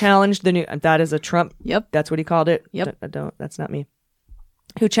 who challenged the new, that is a Trump. Yep. That's what he called it. Yep. That's not me.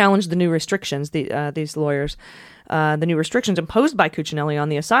 Who challenged the new restrictions, these lawyers, the new restrictions imposed by Cuccinelli on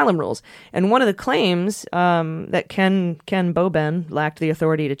the asylum rules. And one of the claims that Ken Boben lacked the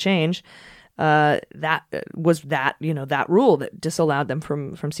authority to change, that rule that disallowed them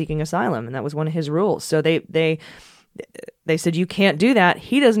from seeking asylum. And that was one of his rules. So they said, you can't do that.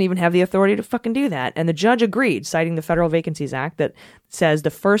 He doesn't even have the authority to fucking do that. And the judge agreed, citing the Federal Vacancies Act that says the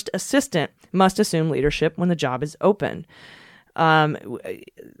first assistant must assume leadership when the job is open,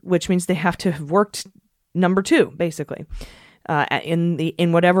 which means they have to have worked number 2, basically,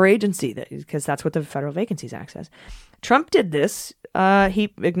 in whatever agency, because that's what the Federal Vacancies Act says. Trump did this.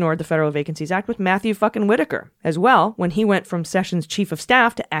 He ignored the Federal Vacancies Act with Matthew fucking Whitaker as well when he went from Sessions Chief of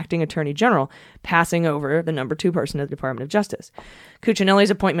Staff to Acting Attorney General, passing over the number 2 person of the Department of Justice. Cuccinelli's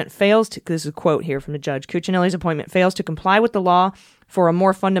appointment fails to, this is a quote here from the judge, Cuccinelli's appointment fails to comply with the law for a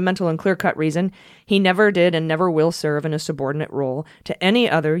more fundamental and clear-cut reason. He never did and never will serve in a subordinate role to any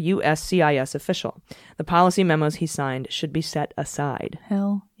other USCIS official. The policy memos he signed should be set aside.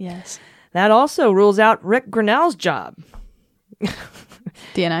 Hell yes. That also rules out Rick Grinnell's job.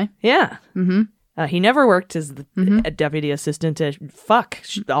 DNI? Yeah. Mm-hmm. He never worked as a deputy assistant to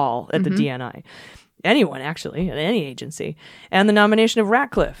all at the DNI. Anyone, actually, at any agency. And the nomination of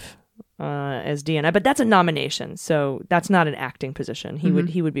Ratcliffe as DNI. But that's a nomination, so that's not an acting position.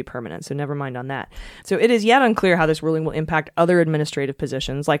 He would be permanent, so never mind on that. So it is yet unclear how this ruling will impact other administrative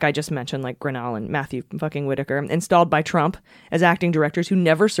positions, like I just mentioned, like Grinnell and Matthew fucking Whitaker, installed by Trump as acting directors who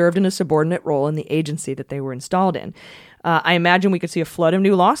never served in a subordinate role in the agency that they were installed in. I imagine we could see a flood of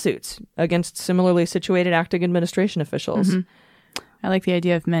new lawsuits against similarly situated acting administration officials. Mm-hmm. I like the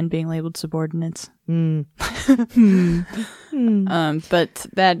idea of men being labeled subordinates. But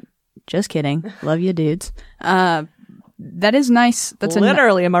that, just kidding. Love you, dudes. That is nice. That's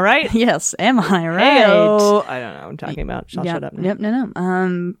literally, am I right? Yes, am I right? Hey-o. I don't know what I'm talking about. I'll shut up now. Yep,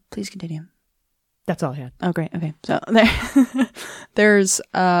 no. Please continue. That's all I had. Oh, great. Okay. So there's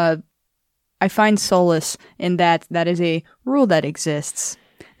I find solace in that is a rule that exists,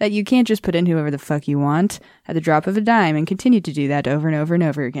 that you can't just put in whoever the fuck you want at the drop of a dime and continue to do that over and over and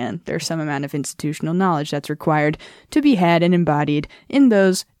over again. There's some amount of institutional knowledge that's required to be had and embodied in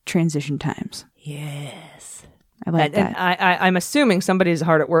those transition times. Yes. I like that. And I'm assuming somebody's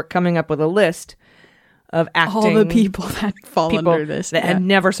hard at work coming up with a list of acting... all the people that fall under this. That had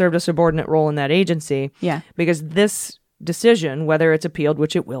never served a subordinate role in that agency. Yeah. Because this decision, whether it's appealed,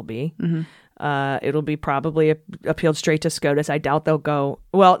 which it will be... Mm-hmm. It'll be probably appealed straight to SCOTUS. I doubt they'll go.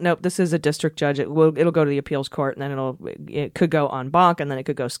 Well, nope. This is a district judge. It'll go to the appeals court, and then it could go en banc, and then it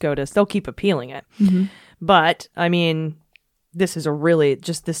could go SCOTUS. They'll keep appealing it. Mm-hmm. But I mean, this is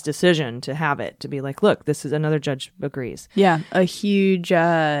just this decision to have it to be like, look, this is another judge agrees. Yeah, a huge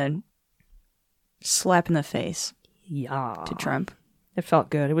slap in the face. Yeah, to Trump. It felt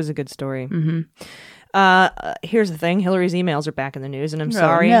good. It was a good story. Mm-hmm. Here's the thing. Hillary's emails are back in the news, and I'm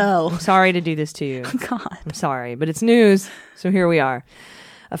sorry. No. I'm sorry to do this to you. God. I'm sorry, but it's news, so here we are.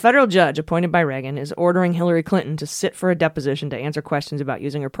 A federal judge appointed by Reagan is ordering Hillary Clinton to sit for a deposition to answer questions about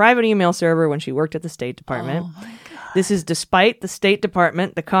using her private email server when she worked at the State Department. Oh, my God. This is despite the State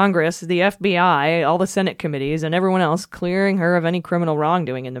Department, the Congress, the FBI, all the Senate committees, and everyone else clearing her of any criminal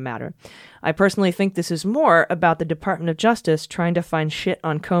wrongdoing in the matter. I personally think this is more about the Department of Justice trying to find shit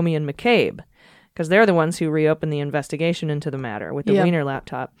on Comey and McCabe, because they're the ones who reopened the investigation into the matter with the Wiener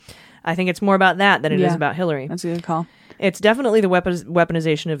laptop. I think it's more about that than it is about Hillary. That's a good call. It's definitely the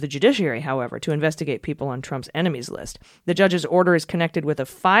weaponization of the judiciary, however, to investigate people on Trump's enemies list. The judge's order is connected with a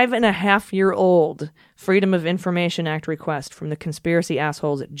 5.5-year-old Freedom of Information Act request from the conspiracy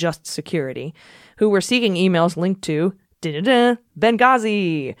assholes at Just Security, who were seeking emails linked to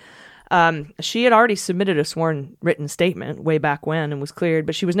Benghazi. She had already submitted a sworn written statement way back when and was cleared,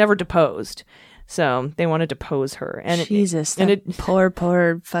 but she was never deposed. So they wanted to depose her. And Jesus,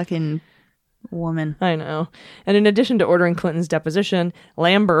 poor fucking woman. I know. And in addition to ordering Clinton's deposition,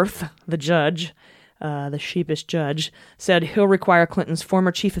 Lamberth, the judge, the sheepish judge, said he'll require Clinton's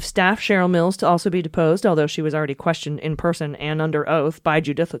former chief of staff, Cheryl Mills, to also be deposed, although she was already questioned in person and under oath by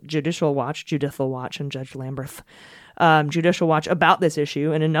Judicial Watch, and Judge Lamberth. Judicial Watch about this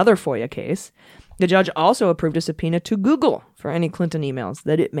issue in another FOIA case. The judge also approved a subpoena to Google for any Clinton emails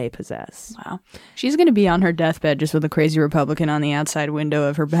that it may possess. Wow. She's going to be on her deathbed just with a crazy Republican on the outside window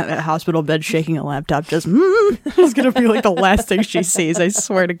of her hospital bed shaking a laptop. Just, It's going to be like the last thing she sees. I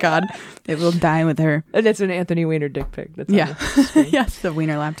swear to God. It will die with her. And it's an Anthony Weiner dick pic. That's Yeah. Yes, the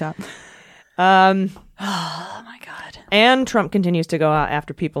Weiner laptop. Oh, my God. And Trump continues to go out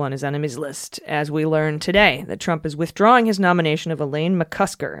after people on his enemies list, as we learned today that Trump is withdrawing his nomination of Elaine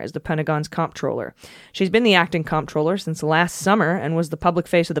McCusker as the Pentagon's comptroller. She's been the acting comptroller since last summer and was the public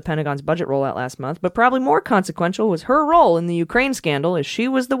face of the Pentagon's budget rollout last month, but probably more consequential was her role in the Ukraine scandal, as she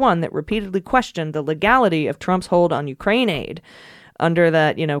was the one that repeatedly questioned the legality of Trump's hold on Ukraine aid under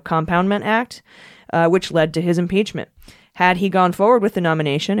that, Compoundment Act, which led to his impeachment. Had he gone forward with the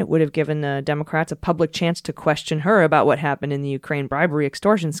nomination, it would have given the Democrats a public chance to question her about what happened in the Ukraine bribery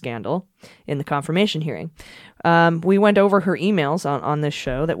extortion scandal in the confirmation hearing. We went over her emails on this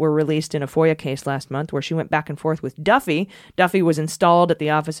show that were released in a FOIA case last month where she went back and forth with Duffy. Duffy was installed at the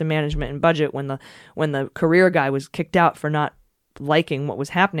Office of Management and Budget when the career guy was kicked out for not liking what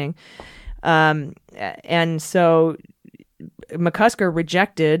was happening. And so McCusker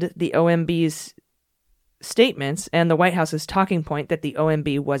rejected the OMB's statements and the White House's talking point that the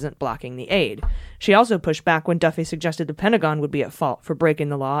OMB wasn't blocking the aid. She also pushed back when Duffy suggested the Pentagon would be at fault for breaking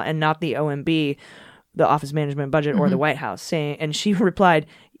the law and not the OMB, the Office of Management and Budget, or the White House, and she replied,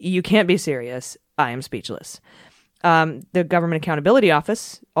 "You can't be serious. I am speechless." The Government Accountability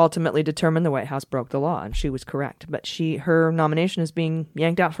Office ultimately determined the White House broke the law, and she was correct, but her nomination is being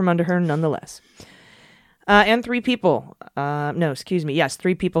yanked out from under her nonetheless. And 3 people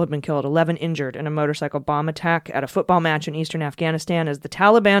have been killed, 11 injured in a motorcycle bomb attack at a football match in eastern Afghanistan, as the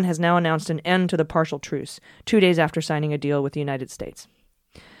Taliban has now announced an end to the partial truce 2 days after signing a deal with the United States.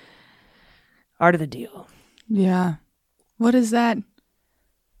 Art of the deal. Yeah. What is that?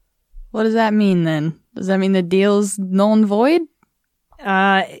 What does that mean then? Does that mean the deal's null and void?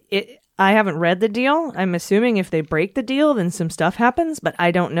 I haven't read the deal. I'm assuming if they break the deal, then some stuff happens, but I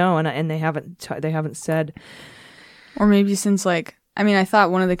don't know, and they haven't said. Or maybe since I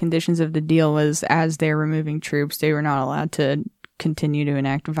thought one of the conditions of the deal was as they're removing troops, they were not allowed to continue to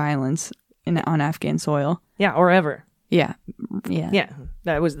enact violence on Afghan soil. Yeah, or ever. Yeah.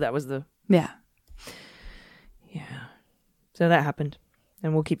 That was the. Yeah. So that happened,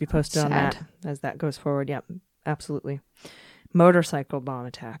 and we'll keep you posted on Sad. that as that goes forward. Yeah, absolutely. Motorcycle bomb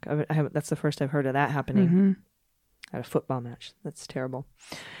attack. That's the first I've heard of that happening at a football match. That's terrible.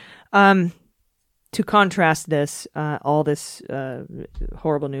 To contrast this, all this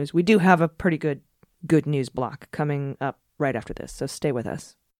horrible news, we do have a pretty good news block coming up right after this. So stay with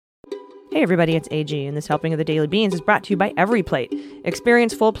us. Hey everybody, it's AG, and this helping of the Daily Beans is brought to you by Every Plate.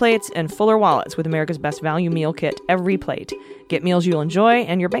 Experience full plates and fuller wallets with America's best value meal kit, Every Plate. Get meals you'll enjoy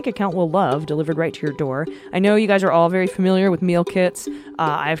and your bank account will love, delivered right to your door. I know you guys are all very familiar with meal kits.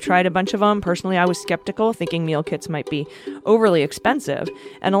 I've tried a bunch of them. Personally, I was skeptical, thinking meal kits might be overly expensive,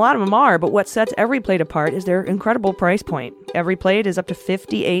 and a lot of them are, but what sets Every Plate apart is their incredible price point. Every Plate is up to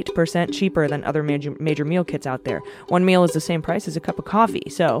 58% cheaper than other major meal kits out there. One meal is the same price as a cup of coffee,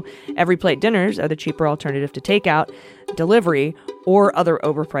 so Every Plate dinners are the cheaper alternative to takeout, delivery, or other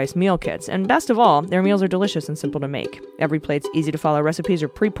overpriced meal kits. And best of all, their meals are delicious and simple to make. Every Plate's easy-to-follow recipes are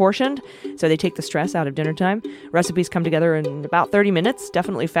pre-portioned, so they take the stress out of dinner time. Recipes come together in about 30 minutes,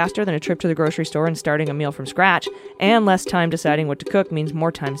 definitely faster than a trip to the grocery store and starting a meal from scratch, and less time deciding what to cook means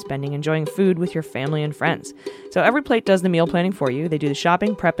more time spending enjoying food with your family and friends. So Every Plate does the meal planning for you. They do the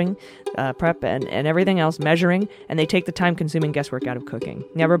shopping, prep and everything else, measuring, and they take the time-consuming guesswork out of cooking.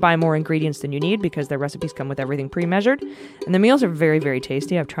 Never buy more ingredients than you need because their recipes come with everything pre-measured, and the meals are very, very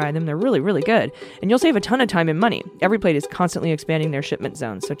tasty. I've tried them. They're really, really good, and you'll save a ton of time and money. Every Plate is constantly expanding their shipment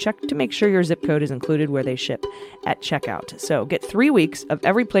zones, so check to make sure your zip code is included where they ship at checkout. So get 3 weeks of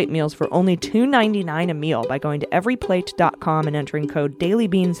Every Plate meals for only $2.99 a meal by going to everyplate.com and entering code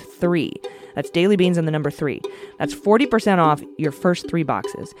DailyBeans3. That's DailyBeans and the number 3. That's 40% off your first 3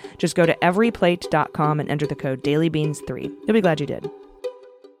 boxes. Just go to everyplate.com and enter the code DailyBeans3. You'll be glad you did.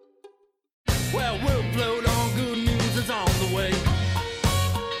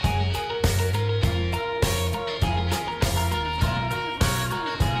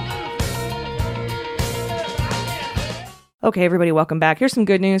 Okay, everybody, welcome back. Here's some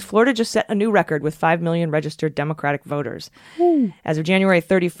good news. Florida just set a new record with 5 million registered Democratic voters. As of January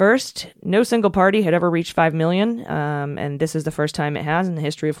 31st, no single party had ever reached 5 million, and this is the first time it has in the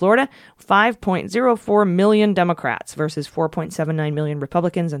history of Florida. 5.04 million Democrats versus 4.79 million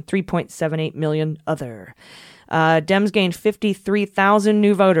Republicans and 3.78 million other. Dems gained 53,000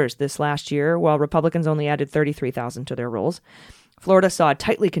 new voters this last year, while Republicans only added 33,000 to their rolls. Florida saw a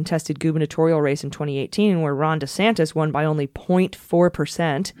tightly contested gubernatorial race in 2018 where Ron DeSantis won by only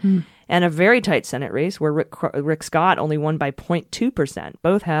 0.4%, and a very tight Senate race where Rick Scott only won by 0.2%.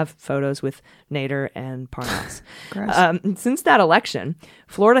 Both have photos with Nader and Parnas. Since that election,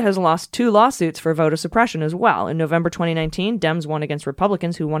 Florida has lost 2 lawsuits for voter suppression as well. In November 2019, Dems won against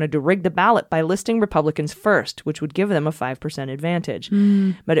Republicans who wanted to rig the ballot by listing Republicans first, which would give them a 5% advantage.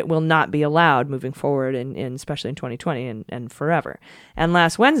 But it will not be allowed moving forward, especially in 2020 and forever. And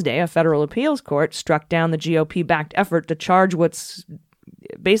last Wednesday, a federal appeals court struck down the GOP-backed effort to charge what's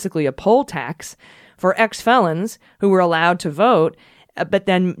basically a poll tax for ex-felons who were allowed to vote, but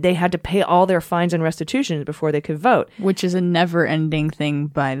then they had to pay all their fines and restitution before they could vote. Which is a never-ending thing,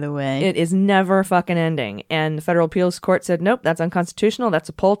 by the way. It is never fucking ending. And the federal appeals court said, nope, that's unconstitutional. That's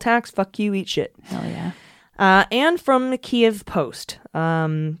a poll tax. Fuck you, eat shit. Hell yeah. And from the Kiev Post,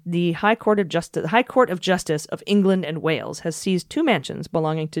 the High Court of Justice of England and Wales has seized 2 mansions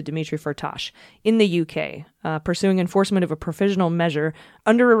belonging to Dimitri Firtash in the UK, pursuing enforcement of a provisional measure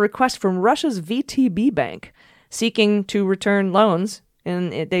under a request from Russia's VTB Bank, seeking to return loans.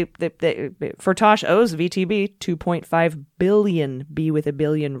 And Firtash owes VTB 2.5 billion, B with a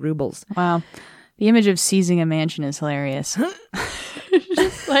billion, rubles. Wow. The image of seizing a mansion is hilarious.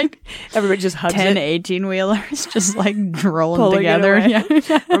 Just like everybody just hugs 10 it. 18-wheelers just like rolling Pulling together. Yeah.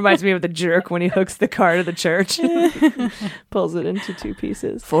 Reminds me of the jerk when he hooks the car to the church. Pulls it into 2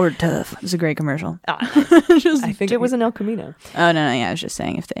 pieces. Ford Tough. It was a great commercial. I think it was an El Camino. Oh, no, yeah. I was just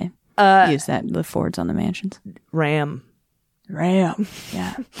saying if they use the Fords on the mansions. Ram. Yeah.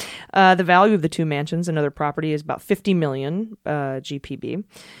 The value of the 2 mansions and other property is about 50 million GPB.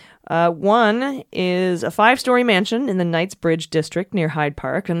 One is a 5-story mansion in the Knightsbridge district near Hyde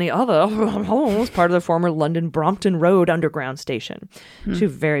Park, and the other is part of the former London Brompton Road Underground Station. 2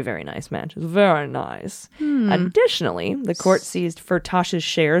 very, very nice mansions. Very nice. Additionally, the court seized Firtash's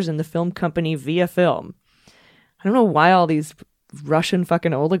shares in the film company Via Film. I don't know why all these Russian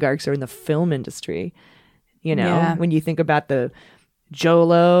fucking oligarchs are in the film industry. You know, when you think about the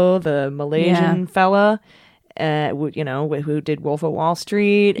Jolo, the Malaysian fella, who did Wolf of Wall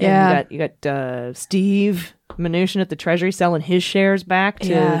Street, and you got Steve Mnuchin at the Treasury selling his shares back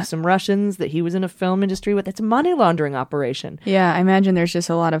to some Russians that he was in a film industry with. It's a money laundering operation. Yeah, I imagine there's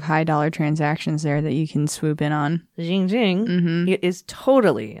just a lot of high dollar transactions there that you can swoop in on. Zing zing. Mm-hmm. It is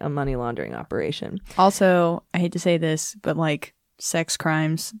totally a money laundering operation. Also, I hate to say this, but like sex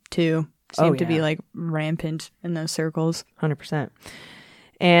crimes too seem to be like rampant in those circles. 100%.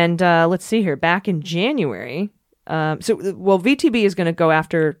 And let's see here. Back in January, VTB is going to go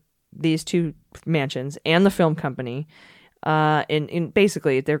after these 2 mansions and the film company. In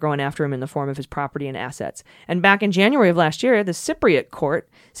basically, they're going after him in the form of his property and assets. And back in January of last year, the Cypriot court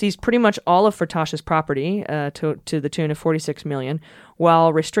seized pretty much all of Firtash's property to the tune of 46 million,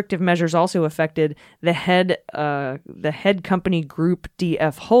 while restrictive measures also affected the head company Group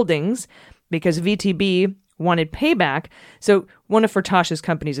DF Holdings, because VTB wanted payback. So one of Firtash's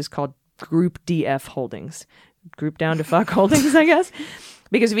companies is called Group DF Holdings. Group down to fuck holdings, I guess.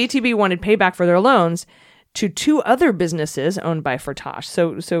 Because VTB wanted payback for their loans to 2 other businesses owned by Firtash.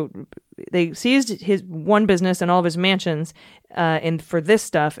 So they seized his one business and all of his mansions for this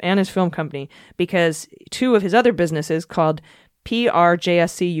stuff and his film company, because 2 of his other businesses called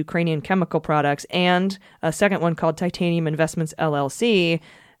PRJSC Ukrainian Chemical Products and a second one called Titanium Investments LLC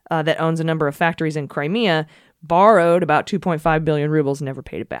that owns a number of factories in Crimea borrowed about 2.5 billion rubles and never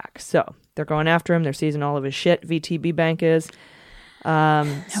paid it back. So they're going after him. They're seizing all of his shit. VTB Bank is.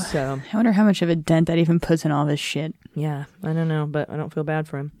 I wonder how much of a dent that even puts in all this shit. Yeah, I don't know, but I don't feel bad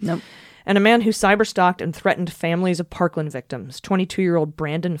for him. Nope. And a man who cyberstalked and threatened families of Parkland victims, 22-year-old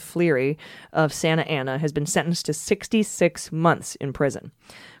Brandon Fleary of Santa Ana, has been sentenced to 66 months in prison.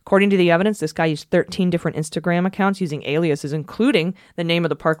 According to the evidence, this guy used 13 different Instagram accounts using aliases, including the name of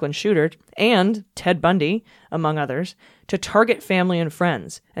the Parkland shooter and Ted Bundy, among others, to target family and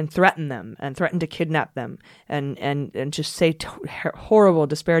friends and threaten them and threaten to kidnap them and just say horrible,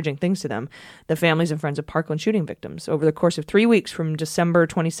 disparaging things to them, the families and friends of Parkland shooting victims, over the course of 3 weeks from December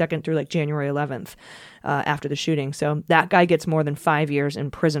 22nd through like January 11th after the shooting. So that guy gets more than 5 years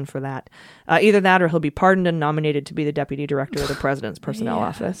in prison for that. Either that or he'll be pardoned and nominated to be the deputy director of the president's personnel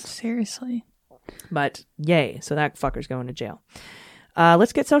office. Seriously. But yay. So that fucker's going to jail.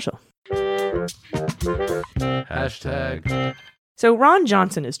 Let's get social. Hashtag. So Ron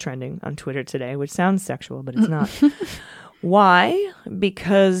Johnson is trending on Twitter today, which sounds sexual, but it's not. Why?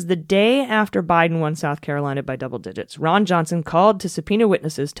 Because the day after Biden won South Carolina by double digits, Ron Johnson called to subpoena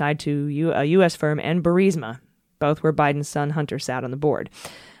witnesses tied to a U.S. firm and Burisma, both where Biden's son Hunter sat on the board.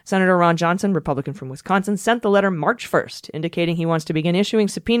 Senator Ron Johnson, Republican from Wisconsin, sent the letter March 1st, indicating he wants to begin issuing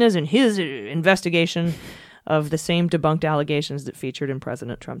subpoenas in his investigation of the same debunked allegations that featured in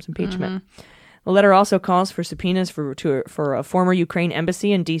President Trump's impeachment. The letter also calls for subpoenas for a former Ukraine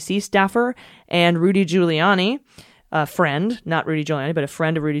embassy and D.C. staffer and Rudy Giuliani, a friend, not Rudy Giuliani, but a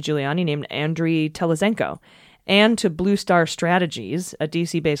friend of Rudy Giuliani named Andriy Telezenko, and to Blue Star Strategies, a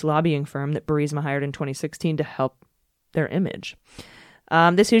D.C.-based lobbying firm that Burisma hired in 2016 to help their image.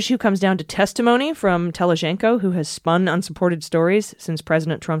 This issue comes down to testimony from Telezenko, who has spun unsupported stories since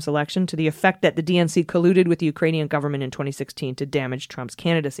President Trump's election to the effect that the DNC colluded with the Ukrainian government in 2016 to damage Trump's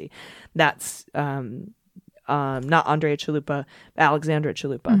candidacy. That's not Andrea Chalupa, Alexandra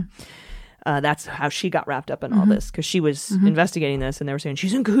Chalupa. That's how she got wrapped up in all this, because she was investigating this, and they were saying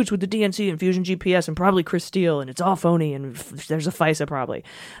she's in cahoots with the DNC and Fusion GPS and probably Chris Steele, and it's all phony, and there's a FISA probably.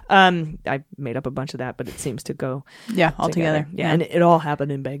 I made up a bunch of that, but it seems to go all together. Yeah, and it all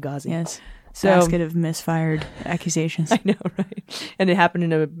happened in Benghazi. Yes. So, basket of misfired accusations. I know, right? And it happened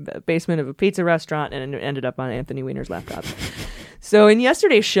in a basement of a pizza restaurant, and it ended up on Anthony Weiner's laptop. So in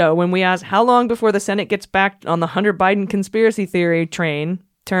yesterday's show, when we asked how long before the Senate gets back on the Hunter Biden conspiracy theory train,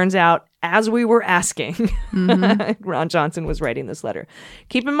 turns out, as we were asking, Ron Johnson was writing this letter.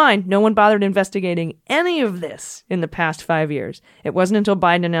 Keep in mind, no one bothered investigating any of this in the past 5 years. It wasn't until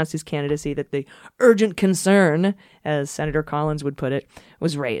Biden announced his candidacy that the urgent concern, as Senator Collins would put it,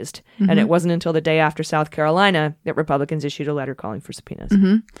 was raised. And it wasn't until the day after South Carolina that Republicans issued a letter calling for subpoenas.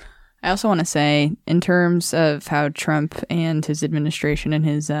 I also want to say, in terms of how Trump and his administration and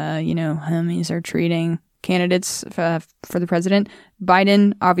his, homies are treating candidates for the president,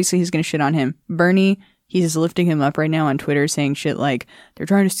 Biden, obviously he's going to shit on him. Bernie, he's lifting him up right now on Twitter saying shit like, they're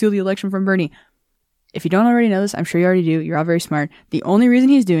trying to steal the election from Bernie. If you don't already know this, I'm sure you already do. You're all very smart. The only reason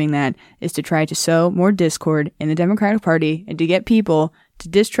he's doing that is to try to sow more discord in the Democratic Party and to get people to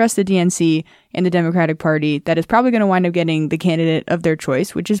distrust the DNC and the Democratic Party that is probably going to wind up getting the candidate of their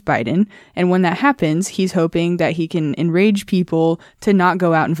choice, which is Biden. And when that happens, he's hoping that he can enrage people to not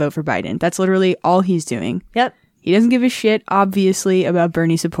go out and vote for Biden. That's literally all he's doing. Yep. He doesn't give a shit, obviously, about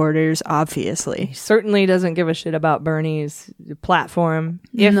Bernie supporters, obviously. He certainly doesn't give a shit about Bernie's platform.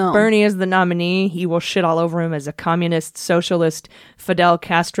 If Bernie is the nominee, he will shit all over him as a communist, socialist, Fidel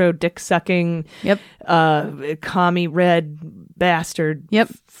Castro, dick-sucking, commie red bastard,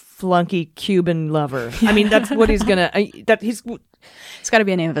 flunky Cuban lover. I mean, that's what he's gonna... It's got to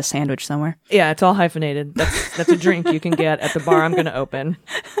be a name of a sandwich somewhere. Yeah, it's all hyphenated. That's a drink you can get at the bar I'm going to open.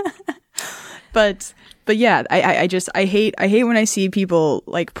 But yeah, I hate when I see people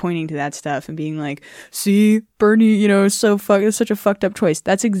like pointing to that stuff and being like, see, Bernie, it's such a fucked up choice.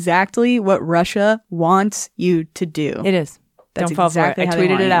 That's exactly what Russia wants you to do. It is. That's don't fall exactly for it. I how they tweeted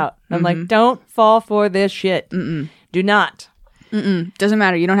want it you. out. I'm like, don't fall for this shit. Do not. Doesn't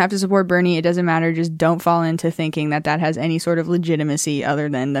matter. You don't have to support Bernie. It doesn't matter. Just don't fall into thinking that has any sort of legitimacy other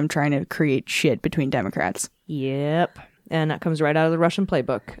than them trying to create shit between Democrats. Yep. And that comes right out of the Russian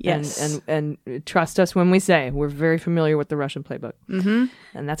playbook. Yes. And trust us when we say we're very familiar with the Russian playbook. And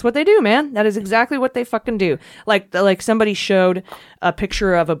that's what they do, man. That is exactly what they fucking do. Like somebody showed a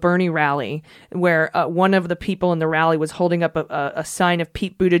picture of a Bernie rally where one of the people in the rally was holding up a sign of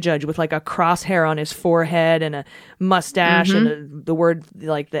Pete Buttigieg with like a crosshair on his forehead and a mustache and the word,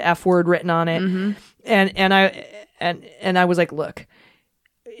 like the F word written on it. And I was like, look,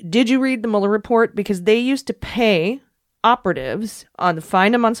 did you read the Mueller report? Because they used to pay operatives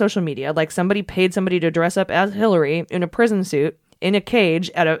find them on social media, like somebody paid somebody to dress up as Hillary in a prison suit in a cage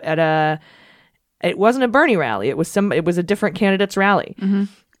at a it wasn't a Bernie rally, it was a different candidate's rally.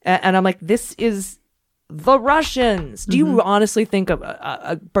 And I'm like, this is the Russians. Do you honestly think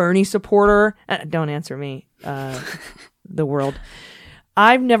a Bernie supporter, don't answer me, the world,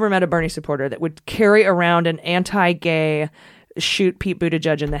 I've never met a Bernie supporter that would carry around an anti-gay shoot Pete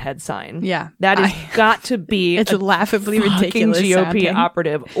Buttigieg in the head sign. Yeah. That has got to be it's laughably ridiculous GOP sounding.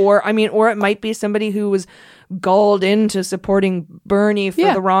 operative. Or it might be somebody who was gulled into supporting Bernie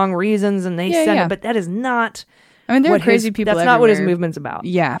for the wrong reasons and they said it, but that is not there are crazy people that's everywhere. not what his movement's about.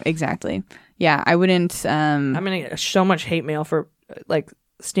 Yeah, exactly. Yeah, I wouldn't I'm gonna get so much hate mail for like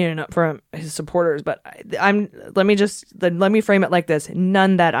standing up for his supporters, but let me frame it like this: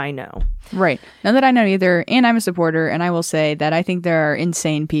 none that I know. Right. None that I know either. And I'm a supporter. And I will say that I think there are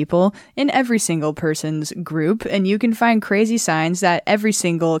insane people in every single person's group. And you can find crazy signs that every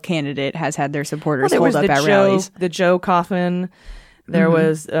single candidate has had their supporters hold up at rallies. The Joe Coffin. There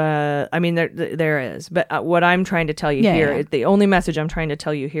was, there is. But what I'm trying to tell you here, the only message I'm trying to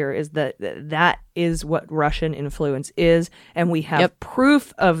tell you here is that is what Russian influence is. And we have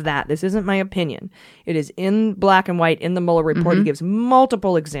proof of that. This isn't my opinion. It is in black and white in the Mueller report. He gives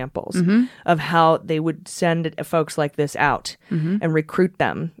multiple examples of how they would send folks like this out and recruit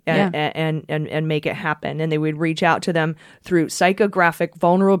them and make it happen. And they would reach out to them through psychographic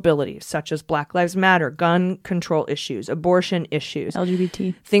vulnerabilities such as Black Lives Matter, gun control issues, abortion issues,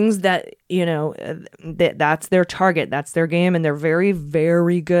 LGBT. Things that, that's their target. That's their game. And they're very,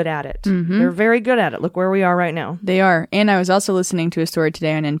 very good at it. They're very good at it. Look where we are right now. They are. And I was also listening to a story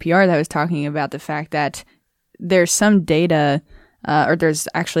today on NPR that was talking about the fact that there's some data, or there's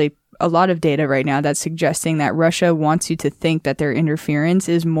actually a lot of data right now that's suggesting that Russia wants you to think that their interference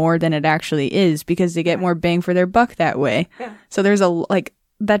is more than it actually is because they get more bang for their buck that way. Yeah. So there's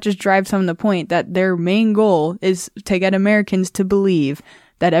that just drives home the point that their main goal is to get Americans to believe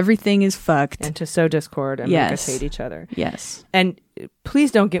that everything is fucked. And to sow discord and make us hate each other. Yes. And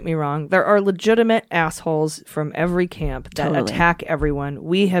please don't get me wrong. There are legitimate assholes from every camp that attack everyone.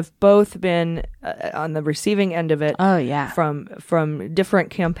 We have both been on the receiving end of it. Oh, yeah. From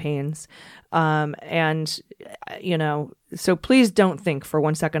different campaigns. So please don't think for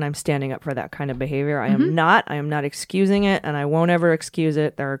one second I'm standing up for that kind of behavior. I am not. I am not excusing it, and I won't ever excuse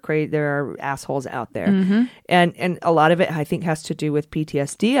it. There are assholes out there, and a lot of it I think has to do with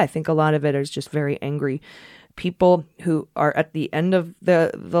PTSD. I think a lot of it is just very angry people who are at the end of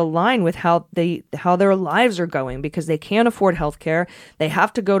the line with how their lives are going because they can't afford health care. They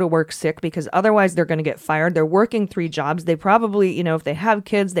have to go to work sick because otherwise they're going to get fired. They're working 3 jobs. They probably, if they have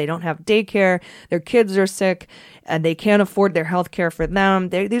kids, they don't have daycare. Their kids are sick and they can't afford their health care for them.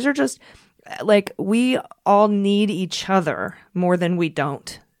 These are just we all need each other more than we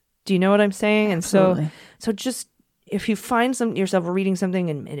don't. Do you know what I'm saying? Absolutely. And so just if you find yourself reading something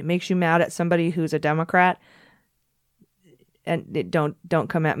and it makes you mad at somebody who's a Democrat, and don't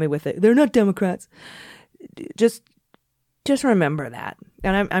come at me with it. They're not Democrats. Just remember that.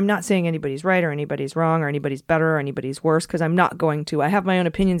 And I'm not saying anybody's right or anybody's wrong or anybody's better or anybody's worse because I'm not going to. I have my own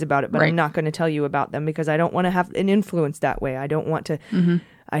opinions about it, but I'm not going to tell you about them because I don't want to have an influence that way. I don't want to.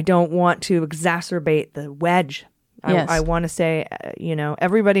 I don't want to exacerbate the wedge. I want to say,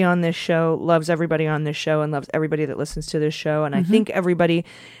 everybody on this show loves everybody on this show and loves everybody that listens to this show, and I think everybody.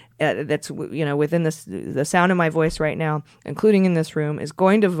 That's within the sound of my voice right now, including in this room, is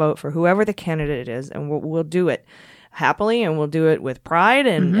going to vote for whoever the candidate is, and we'll do it happily, and we'll do it with pride,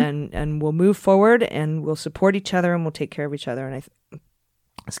 and we'll move forward, and we'll support each other, and we'll take care of each other. And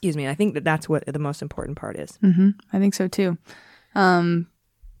I think that's what the most important part is. I think so too.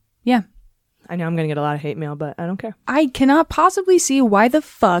 Yeah. I know I'm going to get a lot of hate mail, but I don't care. I cannot possibly see why the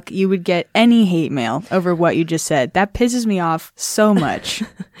fuck you would get any hate mail over what you just said. That pisses me off so much.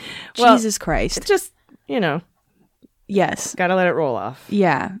 Well, Jesus Christ. It's just, Yes. Got to let it roll off.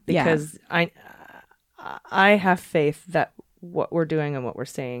 Yeah. Because I have faith that what we're doing and what we're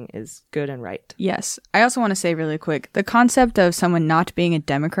saying is good and right. Yes. I also want to say really quick, the concept of someone not being a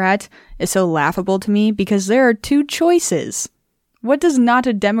Democrat is so laughable to me because there are 2 choices. What does not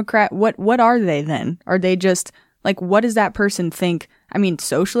a Democrat, what are they then? Are they just, what does that person think? I mean,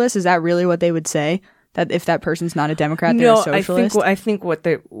 socialist, is that really what they would say? That if that person's not a Democrat, they're a socialist? I think where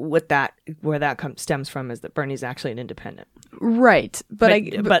that stems from is that Bernie's actually an independent. Right.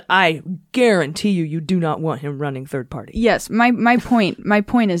 But I guarantee you do not want him running third party. Yes. My point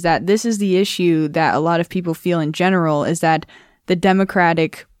is that this is the issue that a lot of people feel in general is that the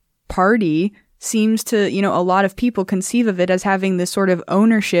Democratic Party seems to, a lot of people conceive of it as having this sort of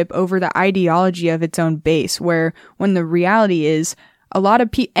ownership over the ideology of its own base, where when the reality is a lot of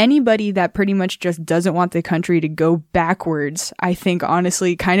anybody that pretty much just doesn't want the country to go backwards, I think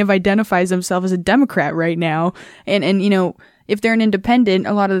honestly kind of identifies themselves as a Democrat right now. And if they're an independent,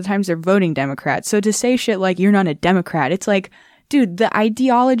 a lot of the times they're voting Democrat. So to say shit like you're not a Democrat, it's like, dude, the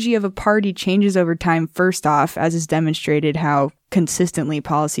ideology of a party changes over time, first off, as is demonstrated how consistently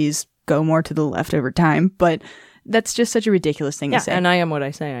policies go more to the left over time, but that's just such a ridiculous thing to say. And I am what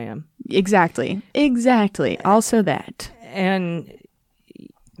I say I am. Exactly. Also that. And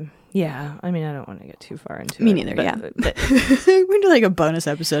Yeah, I mean, I don't want to get too far into Me it. neither, but- yeah. but We do like a bonus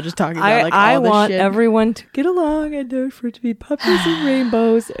episode just talking about like I all this want shit. everyone to get along and for it to be puppies and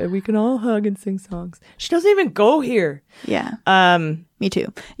rainbows, and we can all hug and sing songs. She doesn't even go here. Yeah. Me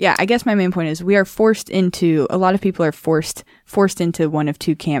too. Yeah, I guess my main point is we are a lot of people are forced into one of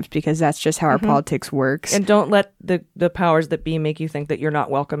two camps because that's just how our politics works. And don't let the powers that be make you think that you're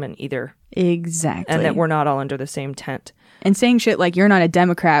not welcome in either, Exactly. and that we're not all under the same tent. And saying shit like you're not a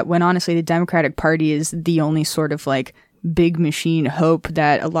Democrat when honestly the Democratic Party is the only sort of like big machine hope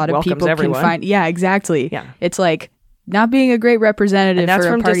that a lot of Welcomes people everyone. can find. Yeah, exactly. Yeah. It's like not being a great representative And that's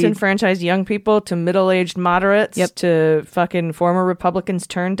for from a party. disenfranchised young people to middle-aged moderates to fucking former Republicans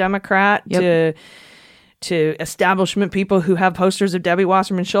turned Democrat to establishment people who have posters of Debbie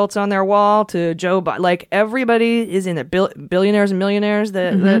Wasserman Schultz on their wall to Joe Biden. Like everybody is in the billionaires and millionaires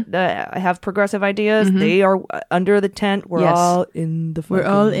that have progressive ideas. They are under the tent. We're Yes. all in the We're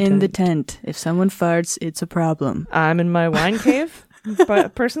fucking all in the tent. tent. If someone farts, it's a problem. I'm in my wine cave.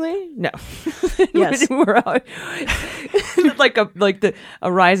 But personally, no. Yes. We're out. like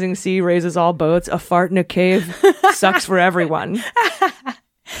a rising sea raises all boats. A fart in a cave sucks for everyone.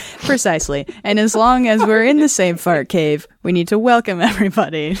 Precisely. And as long as we're in the same fart cave, we need to welcome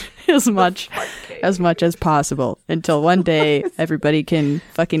everybody as much as possible until one day everybody can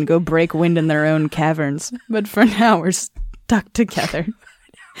fucking go break wind in their own caverns. But for now, we're stuck together.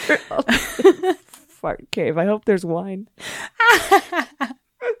 Fart cave. I hope there's wine.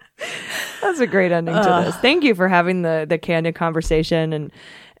 That's a great ending to this. Thank you for having the candid conversation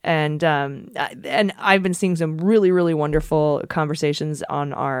and I've been seeing some really, really wonderful conversations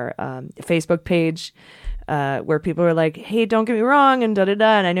on our Facebook page where people are like, hey, don't get me wrong, and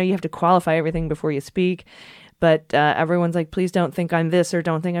da-da-da. And I know you have to qualify everything before you speak. But everyone's like, please don't think I'm this or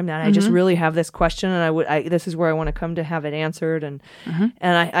don't think I'm that. I just really have this question, and this is where I want to come to have it answered. And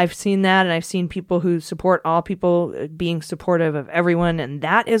I've seen that, and I've seen people who support all people being supportive of everyone, and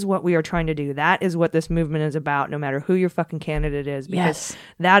that is what we are trying to do. That is what this movement is about, no matter who your fucking candidate is, because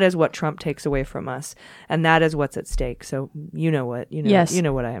that is what Trump takes away from us, and that is what's at stake. So you know what I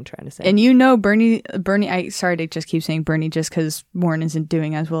am trying to say. And Bernie. I sorry to just keep saying Bernie just because Warren isn't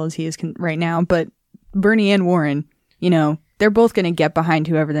doing as well as he is right now, but Bernie and Warren, they're both going to get behind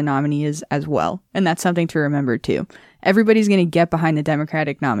whoever the nominee is as well. And that's something to remember too. Everybody's going to get behind the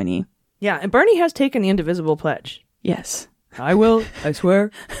Democratic nominee. Yeah, and Bernie has taken the indivisible pledge. Yes. I will, I swear,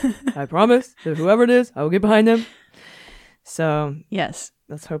 I promise that whoever it is, I will get behind them. So, yes.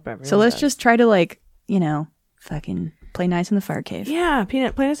 Let's hope everyone So let's does. just try to fucking play nice in the fart cave. Yeah, play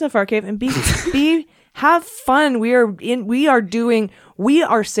nice in the fart cave and be have fun. We are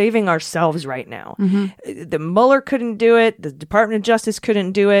saving ourselves right now. The Mueller couldn't do it. The Department of Justice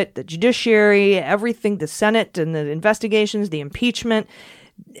couldn't do it. The judiciary, everything, the Senate and the investigations, the impeachment.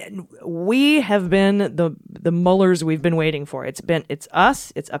 We have been the Muellers we've been waiting for. It's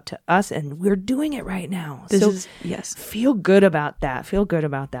us. It's up to us, and we're doing it right now. Yes. Feel good about that.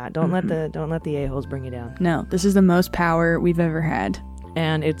 Don't let the a-holes bring you down. No, this is the most power we've ever had.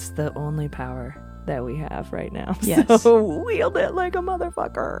 And it's the only power that we have right now. Yes. So wield it like a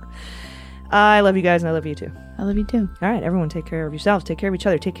motherfucker. I love you guys, and I love you too. I love you too. All right, everyone, take care of yourselves, take care of each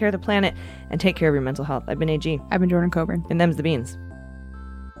other, take care of the planet, and take care of your mental health. I've been AG. I've been Jordan Coburn. And them's the beans.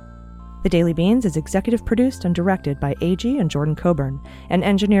 The Daily Beans is executive produced and directed by AG and Jordan Coburn, and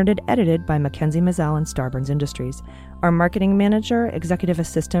engineered and edited by Mackenzie Mazzell and Starburns Industries. Our marketing manager, executive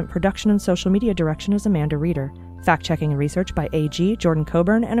assistant, production and social media direction is Amanda Reeder. Fact-checking and research by AG, Jordan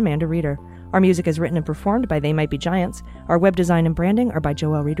Coburn, and Amanda Reeder. Our music is written and performed by They Might Be Giants. Our web design and branding are by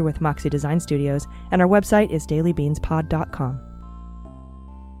Joelle Reeder with Moxie Design Studios, and our website is dailybeanspod.com.